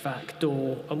lighting, HVAC,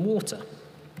 door, and water.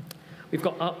 We've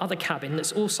got our other cabin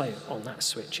that's also on that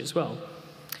switch as well.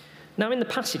 Now, in the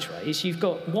passageways, you've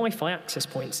got Wi-Fi access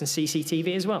points and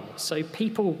CCTV as well. So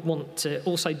people want to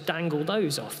also dangle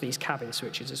those off these cabin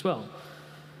switches as well.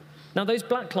 Now, those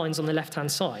black lines on the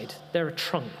left-hand side, they're a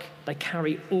trunk. They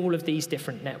carry all of these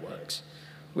different networks,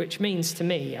 which means to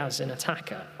me, as an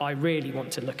attacker, I really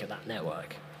want to look at that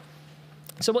network.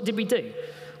 So what did we do?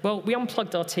 Well, we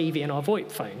unplugged our TV and our VoIP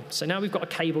phone. So now we've got a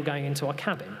cable going into our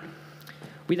cabin.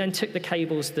 We then took the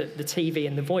cables that the TV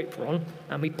and the VoIP were on,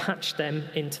 and we patched them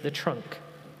into the trunk.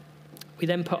 We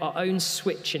then put our own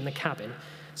switch in the cabin.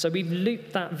 So we've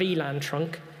looped that VLAN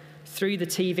trunk through the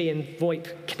TV and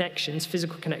VoIP connections,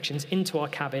 physical connections, into our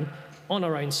cabin on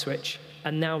our own switch,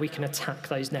 and now we can attack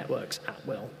those networks at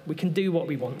will. We can do what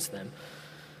we want to them.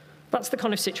 That's the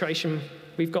kind of situation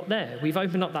we've got there. We've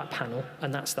opened up that panel,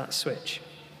 and that's that switch.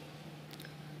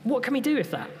 What can we do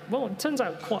with that? Well, it turns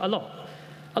out quite a lot.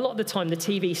 A lot of the time, the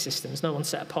TV systems, no one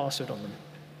set a password on them.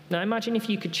 Now, imagine if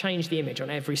you could change the image on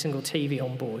every single TV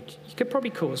on board. You could probably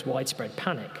cause widespread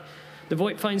panic. The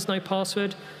VoIP phone's no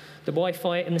password. The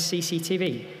Wi-Fi and the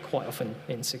CCTV, quite often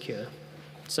insecure.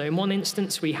 So in one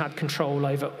instance, we had control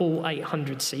over all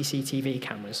 800 CCTV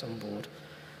cameras on board.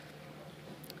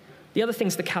 The other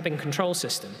thing's the cabin control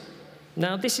system.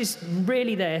 Now, this is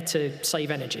really there to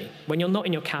save energy. When you're not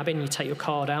in your cabin, you take your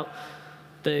card out,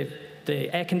 the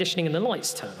air conditioning and the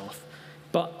lights turn off.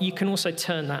 But you can also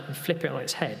turn that and flip it on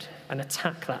its head and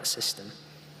attack that system.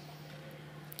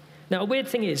 Now, a weird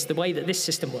thing is the way that this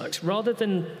system works, rather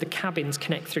than the cabins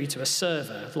connect through to a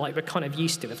server, like we're kind of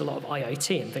used to with a lot of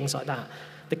IoT and things like that,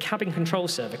 the cabin control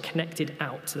server connected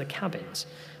out to the cabins.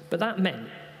 But that meant,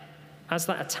 as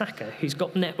that attacker who's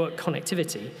got network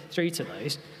connectivity through to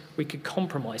those, we could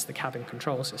compromise the cabin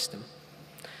control system.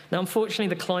 Now, unfortunately,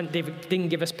 the client didn't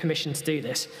give us permission to do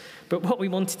this, but what we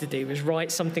wanted to do was write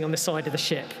something on the side of the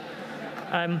ship.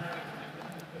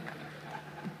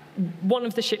 One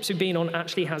of the ships we've been on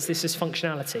actually has this as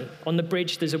functionality. On the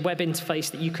bridge, there's a web interface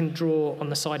that you can draw on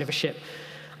the side of a ship.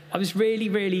 I was really,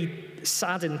 really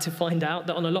saddened to find out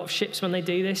that on a lot of ships when they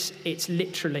do this, it's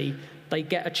literally they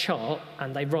get a chart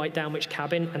and they write down which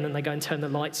cabin, and then they go and turn the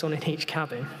lights on in each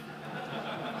cabin.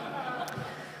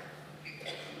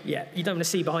 Yeah, you don't want to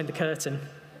see behind the curtain.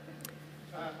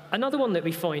 Another one that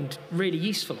we find really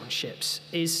useful on ships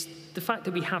is the fact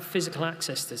that we have physical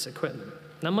access to this equipment.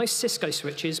 Now, most Cisco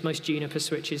switches, most Juniper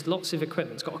switches, lots of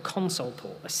equipment's got a console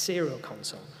port, a serial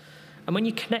console. And when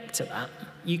you connect to that,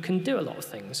 you can do a lot of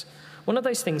things. One of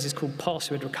those things is called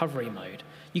password recovery mode.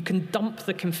 You can dump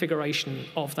the configuration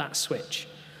of that switch.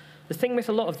 The thing with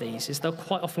a lot of these is they'll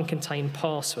quite often contain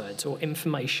passwords or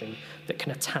information that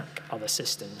can attack other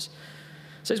systems.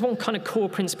 So it's one kind of core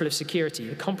principle of security.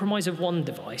 The compromise of one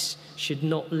device should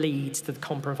not lead to the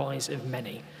compromise of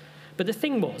many. But the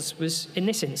thing was in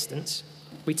this instance,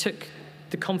 we took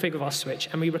the config of our switch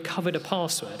and we recovered a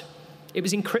password. It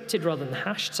was encrypted rather than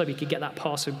hashed, so we could get that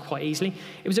password quite easily.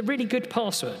 It was a really good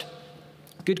password,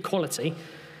 good quality.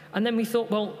 And then we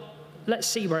thought, well, let's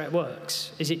see where it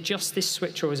works. Is it just this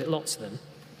switch or is it lots of them?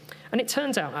 And it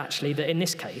turns out, actually, that in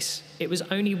this case, it was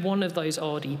only one of those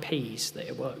RDPs that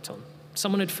it worked on.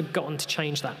 Someone had forgotten to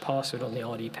change that password on the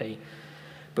RDP.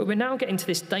 But we're now getting to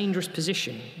this dangerous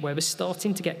position where we're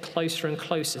starting to get closer and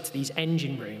closer to these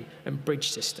engine room and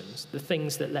bridge systems, the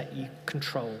things that let you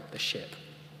control the ship.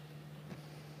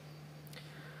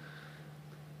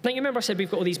 Now, you remember I said we've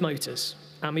got all these motors,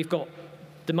 and we've got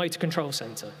the motor control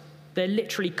center. They're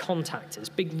literally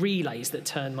contactors, big relays that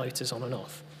turn motors on and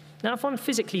off. Now, if I'm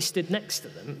physically stood next to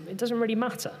them, it doesn't really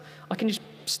matter. I can just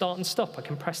start and stop. I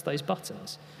can press those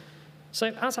buttons. So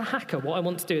as a hacker, what I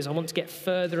want to do is I want to get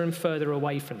further and further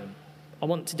away from them. I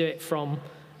want to do it from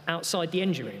outside the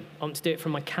engine room. I want to do it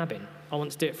from my cabin. I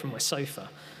want to do it from my sofa.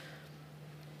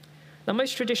 Now,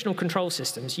 most traditional control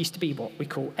systems used to be what we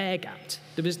call air-gapped.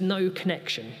 There was no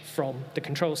connection from the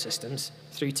control systems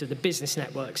through to the business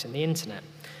networks and the internet.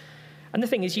 And the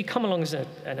thing is, you come along as an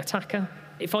attacker.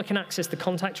 If I can access the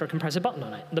contactor, I can press a button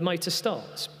on it. The motor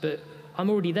starts, but I'm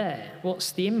already there.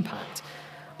 What's the impact?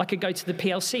 I could go to the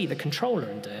PLC, the controller,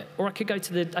 and do it. Or I could go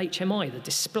to the HMI, the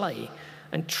display,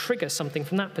 and trigger something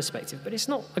from that perspective. But it's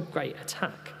not a great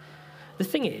attack. The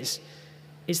thing is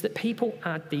that people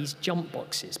add these jump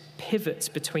boxes, pivots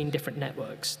between different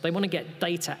networks. They want to get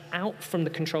data out from the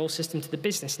control system to the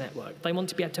business network. They want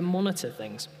to be able to monitor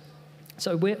things.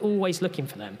 So we're always looking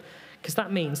for them, because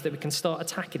that means that we can start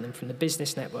attacking them from the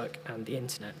business network and the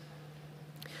internet.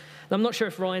 Now, I'm not sure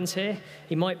if Ryan's here.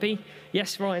 He might be.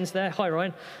 Yes, Ryan's there. Hi,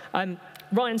 Ryan.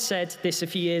 Ryan said this a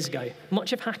few years ago.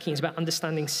 Much of hacking is about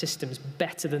understanding systems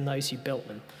better than those who built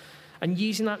them, and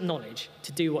using that knowledge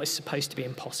to do what is supposed to be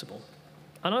impossible.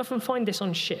 And I often find this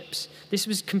on ships. This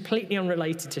was completely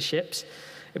unrelated to ships.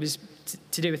 It was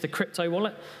to do with the crypto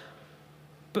wallet.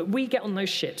 But we get on those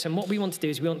ships, and what we want to do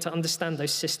is we want to understand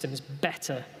those systems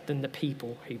better than the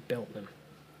people who built them.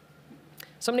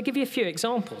 So I'm going to give you a few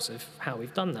examples of how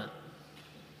we've done that.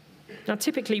 Now,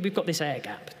 typically, we've got this air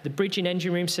gap, the bridge and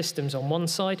engine room systems on one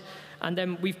side, and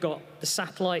then we've got the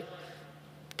satellite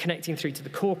connecting through to the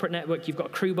corporate network. You've got a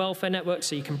crew welfare network,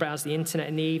 so you can browse the internet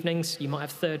in the evenings. You might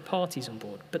have third parties on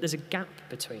board, but there's a gap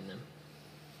between them.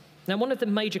 Now, one of the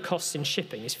major costs in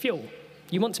shipping is fuel.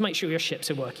 You want to make sure your ships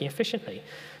are working efficiently.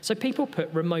 So people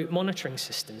put remote monitoring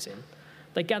systems in.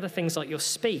 They gather things like your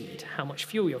speed, how much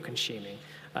fuel you're consuming,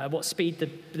 what speed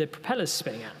the propeller's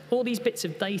spinning at, all these bits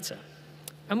of data.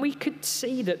 And we could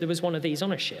see that there was one of these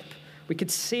on a ship. We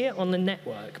could see it on the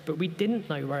network, but we didn't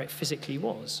know where it physically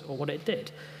was or what it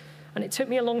did. And it took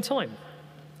me a long time.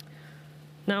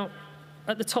 Now,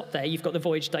 at the top there, you've got the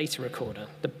voyage data recorder,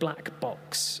 the black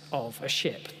box of a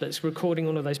ship that's recording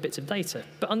all of those bits of data.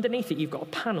 But underneath it, you've got a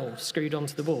panel screwed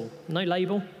onto the wall. No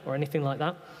label or anything like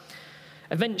that.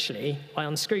 Eventually, I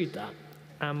unscrewed that,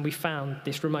 and we found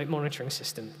this remote monitoring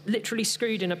system, literally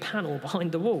screwed in a panel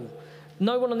behind the wall.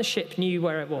 No one on the ship knew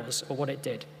where it was or what it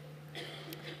did.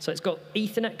 So it's got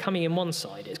Ethernet coming in one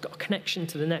side. It's got a connection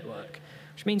to the network,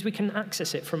 which means we can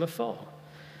access it from afar.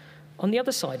 On the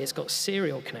other side, it's got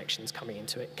serial connections coming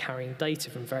into it, carrying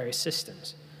data from various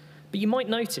systems. But you might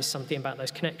notice something about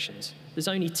those connections. There's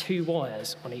only 2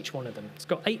 wires on each one of them. It's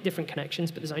got 8 different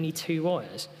connections, but there's only 2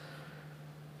 wires.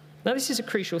 Now, this is a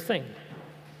crucial thing.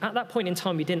 At that point in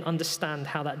time, we didn't understand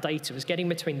how that data was getting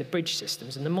between the bridge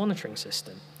systems and the monitoring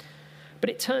system. But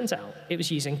it turns out it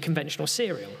was using conventional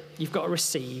serial. You've got a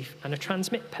receive and a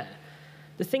transmit pair.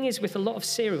 The thing is, with a lot of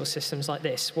serial systems like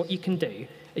this, what you can do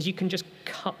is you can just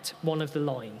cut one of the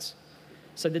lines.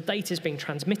 So the data is being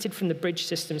transmitted from the bridge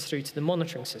systems through to the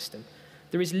monitoring system.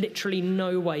 There is literally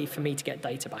no way for me to get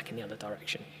data back in the other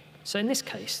direction. So in this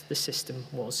case, the system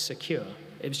was secure.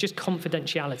 It was just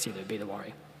confidentiality that would be the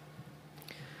worry.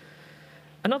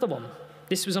 Another one.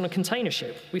 This was on a container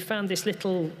ship. We found this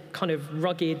little kind of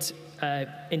rugged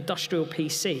industrial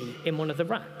PC in one of the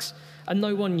racks, and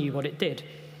no one knew what it did.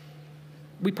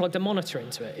 We plugged a monitor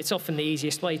into it. It's often the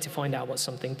easiest way to find out what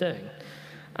something's doing.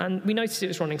 And we noticed it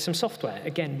was running some software,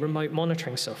 again, remote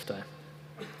monitoring software.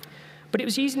 But it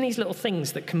was using these little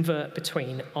things that convert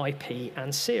between IP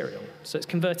and serial. So it's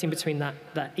converting between that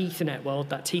Ethernet world,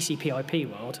 that TCP/IP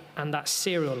world, and that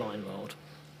serial line world.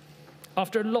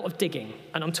 After a lot of digging,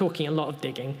 and I'm talking a lot of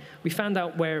digging, we found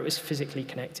out where it was physically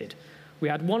connected. We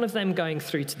had one of them going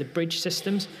through to the bridge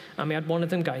systems, and we had one of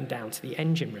them going down to the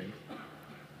engine room.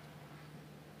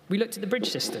 We looked at the bridge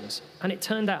systems, and it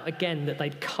turned out again that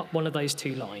they'd cut one of those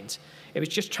 2 lines. It was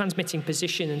just transmitting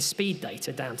position and speed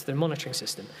data down to the monitoring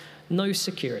system. No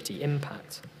security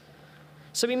impact.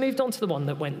 So we moved on to the one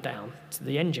that went down to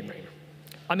the engine room.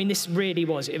 I mean, this really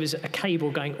was, it was a cable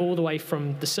going all the way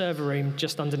from the server room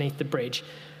just underneath the bridge,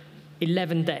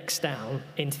 11 decks down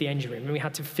into the engine room, and we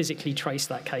had to physically trace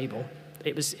that cable.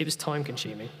 It was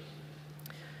time-consuming.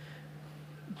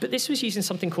 But this was using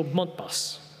something called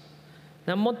Modbus.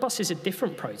 Now, Modbus is a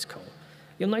different protocol.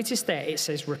 You'll notice there it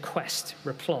says request,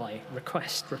 reply,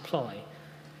 request, reply.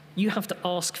 You have to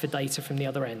ask for data from the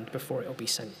other end before it will be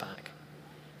sent back.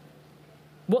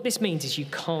 What this means is you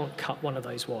can't cut one of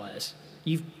those wires.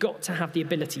 You've got to have the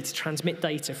ability to transmit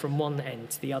data from one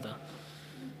end to the other.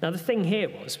 Now, the thing here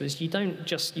was you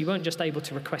weren't just able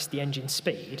to request the engine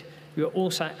speed, you were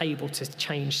also able to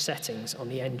change settings on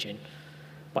the engine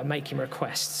by making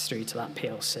requests through to that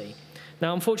PLC.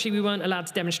 Now, unfortunately, we weren't allowed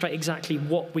to demonstrate exactly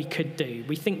what we could do.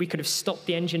 We think we could have stopped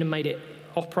the engine and made it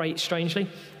operate strangely.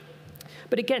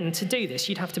 But again, to do this,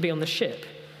 you'd have to be on the ship.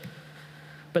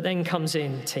 But then comes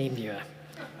in TeamViewer.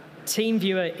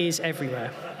 TeamViewer is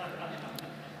everywhere.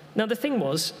 Now, the thing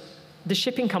was, the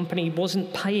shipping company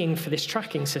wasn't paying for this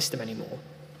tracking system anymore.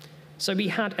 So we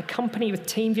had a company with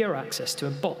TeamViewer access to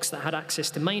a box that had access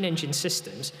to main engine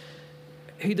systems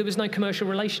who there was no commercial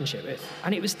relationship with,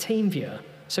 and it was TeamViewer.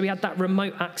 So we had that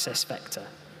remote access vector,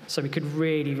 so we could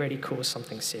really, really cause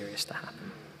something serious to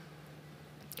happen.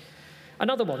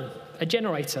 Another one, a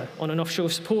generator on an offshore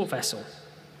support vessel.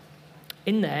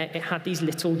 In there, it had these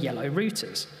little yellow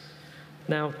routers.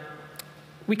 Now,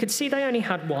 we could see they only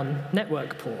had one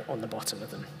network port on the bottom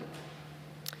of them.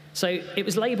 So it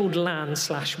was labeled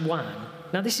LAN/WAN.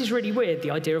 Now, this is really weird,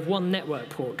 the idea of one network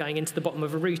port going into the bottom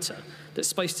of a router that's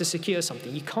supposed to secure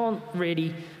something. You can't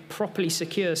really properly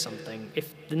secure something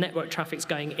if the network traffic's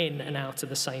going in and out of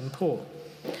the same port.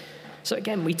 So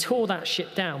again, we tore that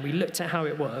shit down, we looked at how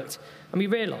it worked, and we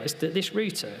realized that this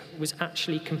router was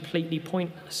actually completely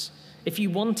pointless. If you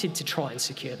wanted to try and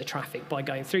secure the traffic by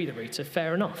going through the router,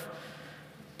 fair enough.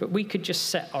 But we could just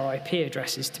set our IP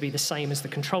addresses to be the same as the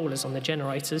controllers on the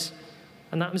generators,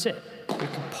 and that was it. We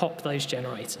could pop those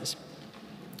generators.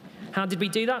 How did we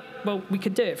do that? Well, we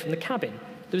could do it from the cabin.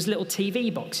 There was little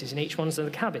TV boxes in each one of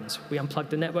the cabins. We unplugged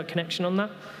the network connection on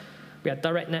that. We had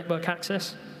direct network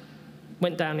access.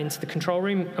 Went down into the control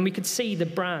room, and we could see the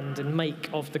brand and make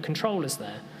of the controllers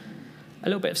there. A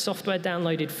little bit of software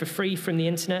downloaded for free from the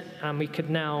internet, and we could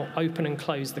now open and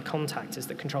close the contactors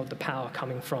that controlled the power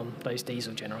coming from those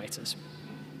diesel generators.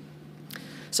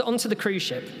 So onto the cruise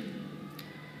ship.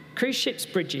 Cruise ships'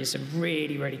 bridges are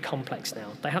really, really complex now.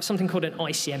 They have something called an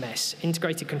ICMS,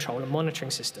 Integrated Control and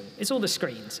Monitoring System. It's all the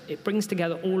screens. It brings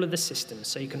together all of the systems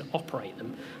so you can operate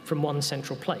them from one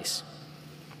central place.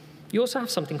 You also have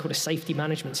something called a Safety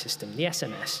Management System, the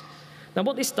SMS. Now,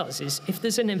 what this does is, if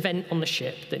there's an event on the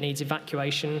ship that needs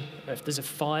evacuation, or if there's a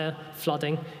fire,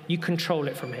 flooding, you control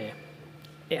it from here.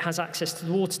 It has access to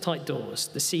the watertight doors,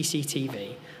 the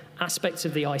CCTV, aspects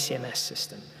of the ICMS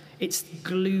system. It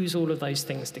glues all of those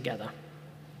things together.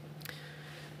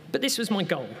 But this was my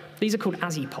goal. These are called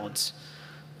ASI-pods.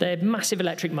 They're massive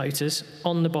electric motors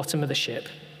on the bottom of the ship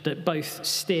that both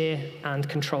steer and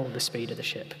control the speed of the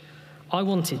ship. I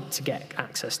wanted to get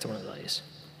access to one of those.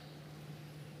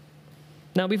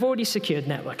 Now, we've already secured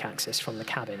network access from the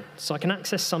cabin, so I can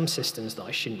access some systems that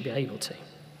I shouldn't be able to.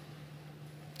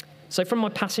 So from my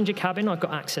passenger cabin, I've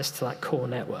got access to that core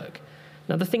network.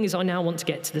 Now, the thing is, I now want to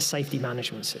get to the safety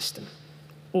management system,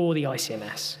 or the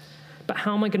ICMS. But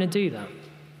how am I going to do that?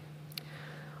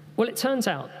 Well, it turns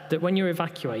out that when you're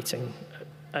evacuating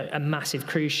a massive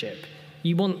cruise ship,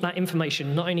 you want that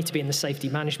information not only to be in the safety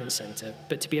management center,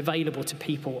 but to be available to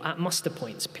people at muster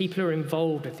points, people who are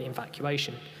involved with the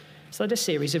evacuation. So they had a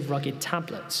series of rugged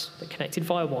tablets that connected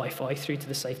via Wi-Fi through to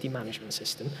the safety management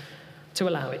system to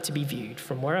allow it to be viewed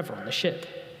from wherever on the ship.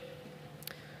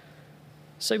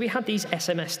 So we had these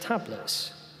SMS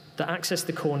tablets that access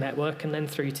the core network and then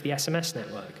through to the SMS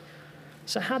network.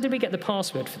 So how did we get the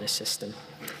password for this system?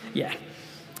 Yeah.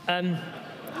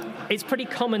 It's pretty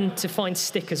common to find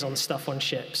stickers on stuff on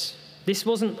ships. This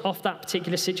wasn't off that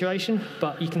particular situation,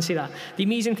 but you can see that. The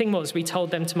amusing thing was we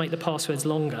told them to make the passwords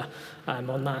longer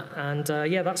on that,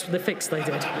 and yeah, that's the fix they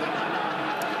did.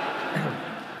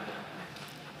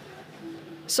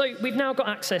 So we've now got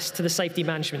access to the safety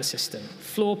management system,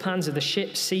 floor plans of the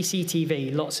ship,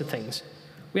 CCTV, lots of things.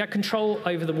 We had control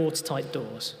over the watertight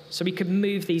doors, so we could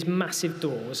move these massive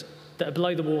doors that are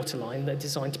below the waterline that are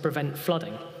designed to prevent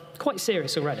flooding. Quite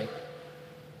serious already.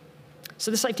 So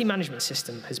the safety management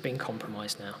system has been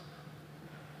compromised now.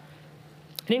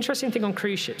 An interesting thing on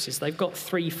cruise ships is they've got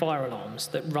 3 fire alarms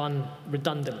that run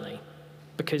redundantly,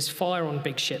 because fire on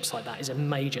big ships like that is a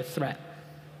major threat.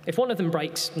 If one of them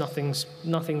breaks, nothing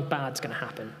bad's going to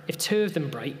happen. If 2 of them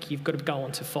break, you've got to go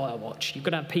on to fire watch. You've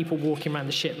got to have people walking around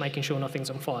the ship making sure nothing's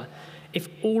on fire. If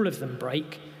all of them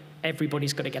break,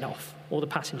 everybody's got to get off, all the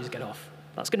passengers get off.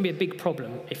 That's going to be a big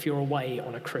problem if you're away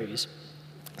on a cruise.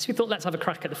 So we thought, let's have a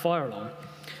crack at the fire alarm.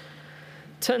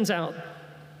 Turns out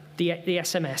the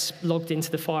SMS logged into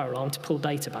the fire alarm to pull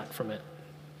data back from it.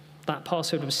 That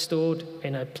password was stored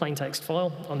in a plain text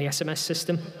file on the SMS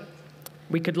system.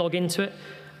 We could log into it,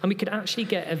 and we could actually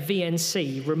get a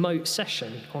VNC remote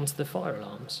session onto the fire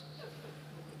alarms.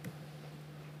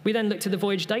 We then looked at the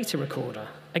voyage data recorder.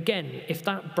 Again, if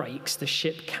that breaks, the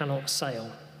ship cannot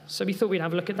sail. So we thought we'd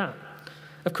have a look at that.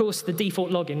 Of course, the default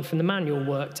login from the manual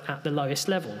worked at the lowest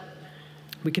level.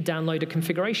 We could download a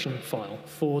configuration file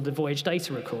for the voyage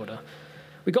data recorder.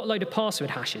 We got a load of password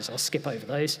hashes. I'll skip over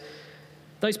those.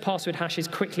 Those password hashes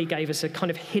quickly gave us a kind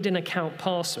of hidden account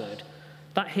password.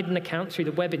 That hidden account through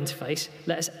the web interface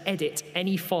let us edit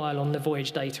any file on the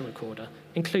voyage data recorder,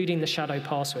 including the shadow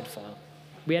password file.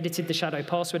 We edited the shadow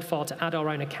password file to add our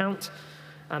own account,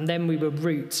 and then we would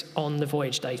root on the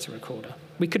voyage data recorder.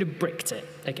 We could have bricked it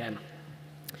again.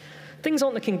 Things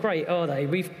aren't looking great, are they?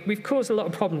 We've caused a lot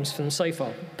of problems for them so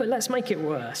far, but let's make it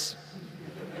worse.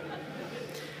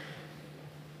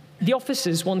 The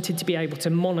officers wanted to be able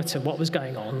to monitor what was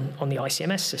going on the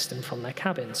ICMS system from their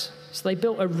cabins. So they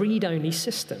built a read-only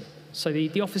system. So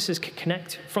the officers could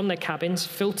connect from their cabins,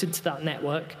 filtered to that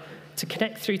network, to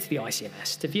connect through to the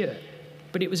ICMS to view it.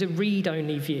 But it was a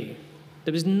read-only view.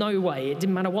 There was no way, it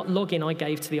didn't matter what login I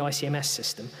gave to the ICMS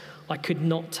system, I could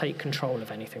not take control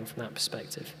of anything from that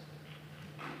perspective.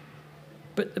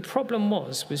 But the problem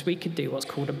was we could do what's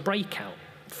called a breakout.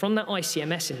 From that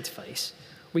ICMS interface,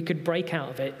 we could break out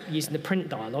of it using the print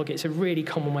dialog. It's a really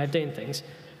common way of doing things.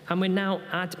 And we're now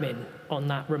admin on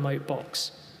that remote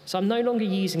box. So I'm no longer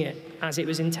using it as it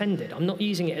was intended. I'm not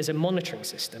using it as a monitoring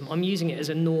system. I'm using it as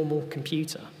a normal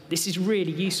computer. This is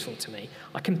really useful to me.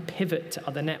 I can pivot to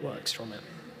other networks from it.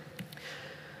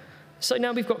 So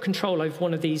now we've got control over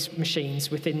one of these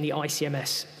machines within the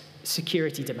ICMS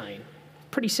security domain.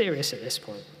 Pretty serious at this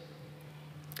point.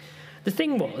 The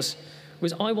thing was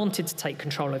I wanted to take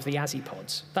control of the ASI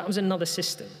pods. That was another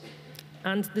system.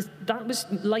 And that was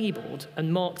labeled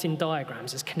and marked in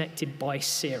diagrams as connected by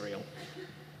serial.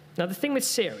 Now, the thing with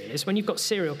serial is when you've got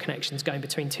serial connections going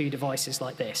between two devices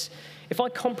like this, if I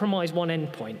compromise one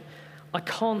endpoint, I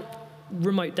can't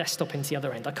remote desktop into the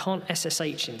other end. I can't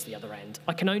SSH into the other end.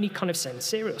 I can only kind of send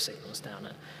serial signals down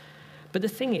it. But the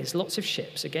thing is, lots of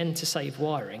ships, again, to save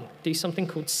wiring, do something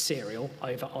called serial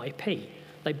over IP.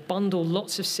 They bundle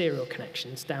lots of serial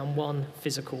connections down one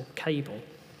physical cable.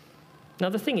 Now,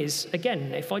 the thing is,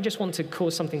 again, if I just want to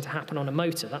cause something to happen on a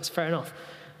motor, that's fair enough.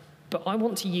 But I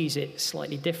want to use it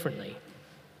slightly differently.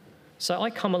 So I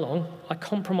come along, I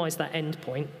compromise that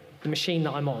endpoint, the machine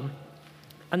that I'm on,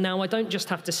 and now I don't just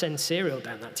have to send serial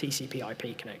down that TCP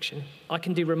IP connection. I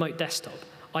can do remote desktop.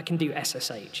 I can do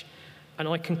SSH. And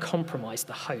I can compromise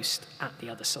the host at the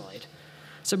other side.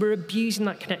 So we're abusing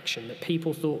that connection that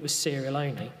people thought was serial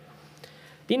only.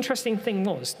 The interesting thing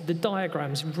was the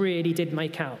diagrams really did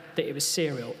make out that it was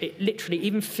serial. It literally,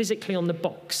 even physically on the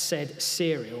box, said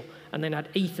serial, and then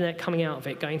had Ethernet coming out of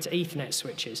it, going to Ethernet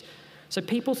switches. So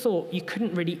people thought you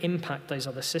couldn't really impact those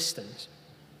other systems.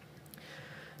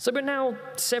 So we're now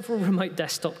several remote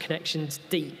desktop connections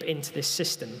deep into this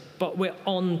system, but we're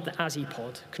on the ASI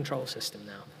pod control system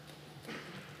now.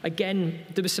 Again,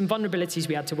 there were some vulnerabilities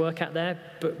we had to work out there,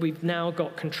 but we've now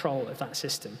got control of that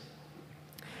system.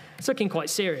 It's looking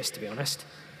quite serious, to be honest.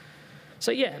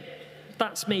 So yeah,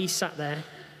 that's me sat there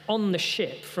on the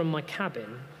ship from my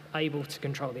cabin, able to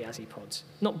control the ASI pods.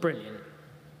 Not brilliant,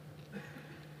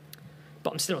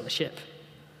 but I'm still on the ship.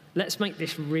 Let's make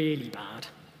this really bad.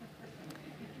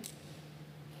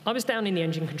 I was down in the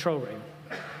engine control room.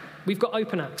 We've got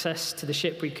open access to the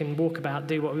ship. We can walk about,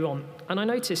 do what we want. And I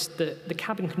noticed that the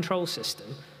cabin control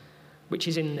system, which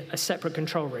is in a separate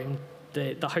control room,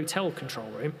 the hotel control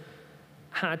room,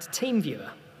 had TeamViewer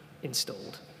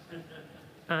installed.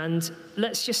 And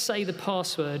let's just say the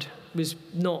password was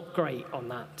not great on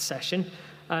that session.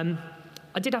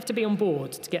 I did have to be on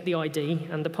board to get the ID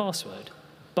and the password.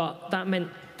 But that meant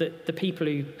that the people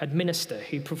who administer,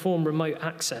 who perform remote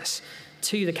access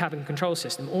to the cabin control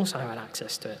system, also had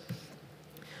access to it.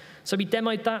 So we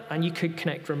demoed that, and you could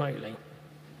connect remotely.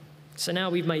 So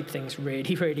now we've made things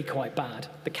really, really quite bad.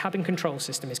 The cabin control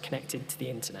system is connected to the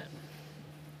internet.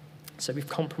 So we've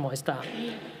compromised that.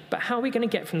 But how are we going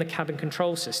to get from the cabin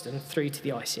control system through to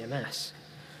the ICMS?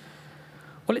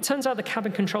 Well, it turns out the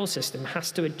cabin control system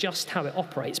has to adjust how it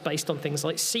operates based on things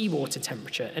like seawater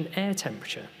temperature and air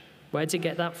temperature. Where does it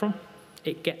get that from?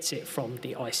 It gets it from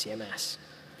the ICMS.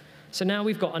 So now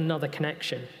we've got another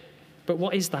connection. But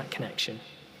what is that connection?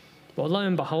 Well, lo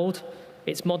and behold,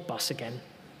 it's Modbus again,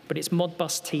 but it's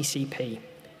Modbus TCP.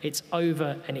 It's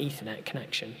over an Ethernet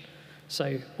connection.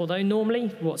 So although normally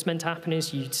what's meant to happen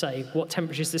is you'd say, what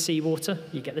temperature is the seawater?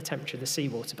 You get the temperature of the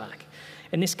seawater back.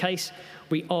 In this case,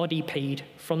 we RDP'd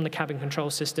from the cabin control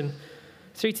system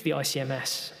through to the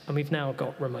ICMS, and we've now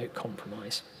got remote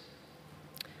compromise.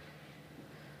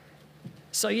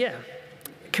 So yeah,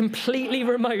 completely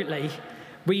remotely,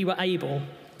 we were able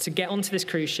to get onto this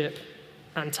cruise ship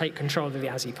and take control of the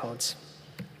ASI pods.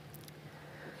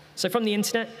 So from the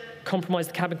internet, compromise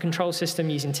the cabin control system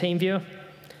using TeamViewer,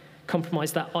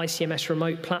 compromise that ICMS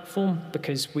remote platform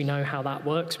because we know how that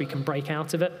works, we can break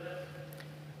out of it,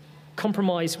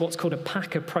 compromise what's called a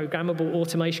Packer programmable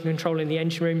automation control in the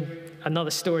engine room,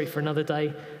 another story for another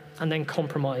day, and then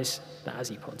compromise the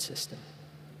ASI pod system.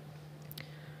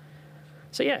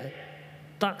 So yeah,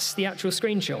 that's the actual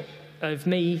screenshot of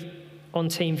me on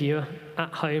TeamViewer,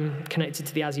 at home, connected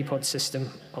to the AziPod system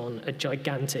on a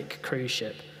gigantic cruise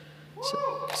ship.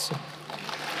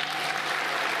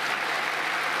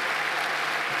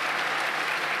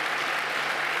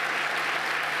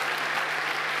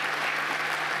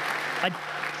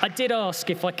 I did ask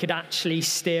if I could actually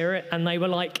steer it, and they were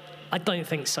like, I don't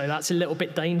think so, that's a little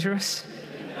bit dangerous.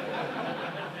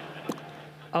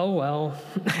 Oh, well.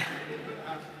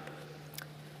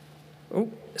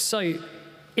 So,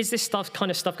 is this kind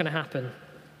of stuff going to happen?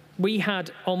 We had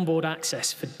onboard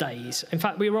access for days. In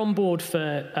fact, we were on board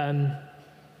for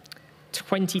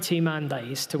 22 man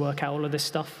days to work out all of this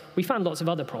stuff. We found lots of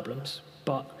other problems,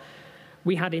 but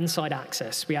we had inside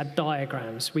access. We had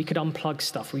diagrams. We could unplug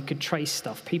stuff. We could trace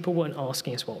stuff. People weren't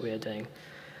asking us what we were doing.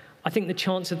 I think the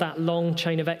chance of that long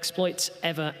chain of exploits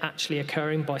ever actually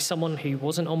occurring by someone who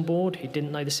wasn't on board, who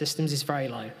didn't know the systems, is very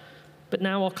low. But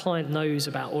now our client knows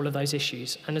about all of those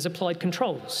issues and has applied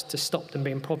controls to stop them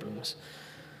being problems.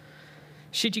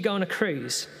 Should you go on a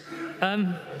cruise?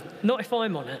 Not if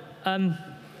I'm on it.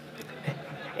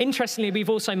 Interestingly, we've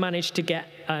also managed to get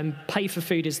pay for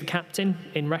food as the captain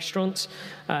in restaurants.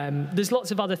 There's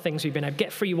lots of other things we've been able to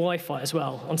get free Wi-Fi as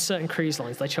well. On certain cruise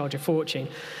lines, they charge a fortune.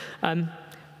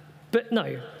 But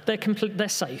no, they're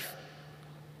safe.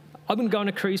 I wouldn't go on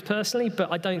a cruise personally,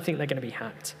 but I don't think they're going to be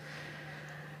hacked.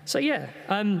 So yeah,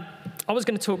 I was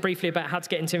going to talk briefly about how to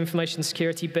get into information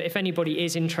security, but if anybody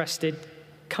is interested,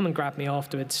 come and grab me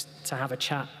afterwards to have a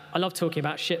chat. I love talking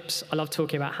about ships. I love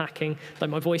talking about hacking, though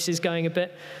my voice is going a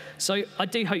bit. So I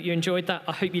do hope you enjoyed that.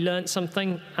 I hope you learned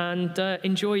something, and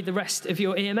enjoy the rest of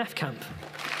your EMF camp.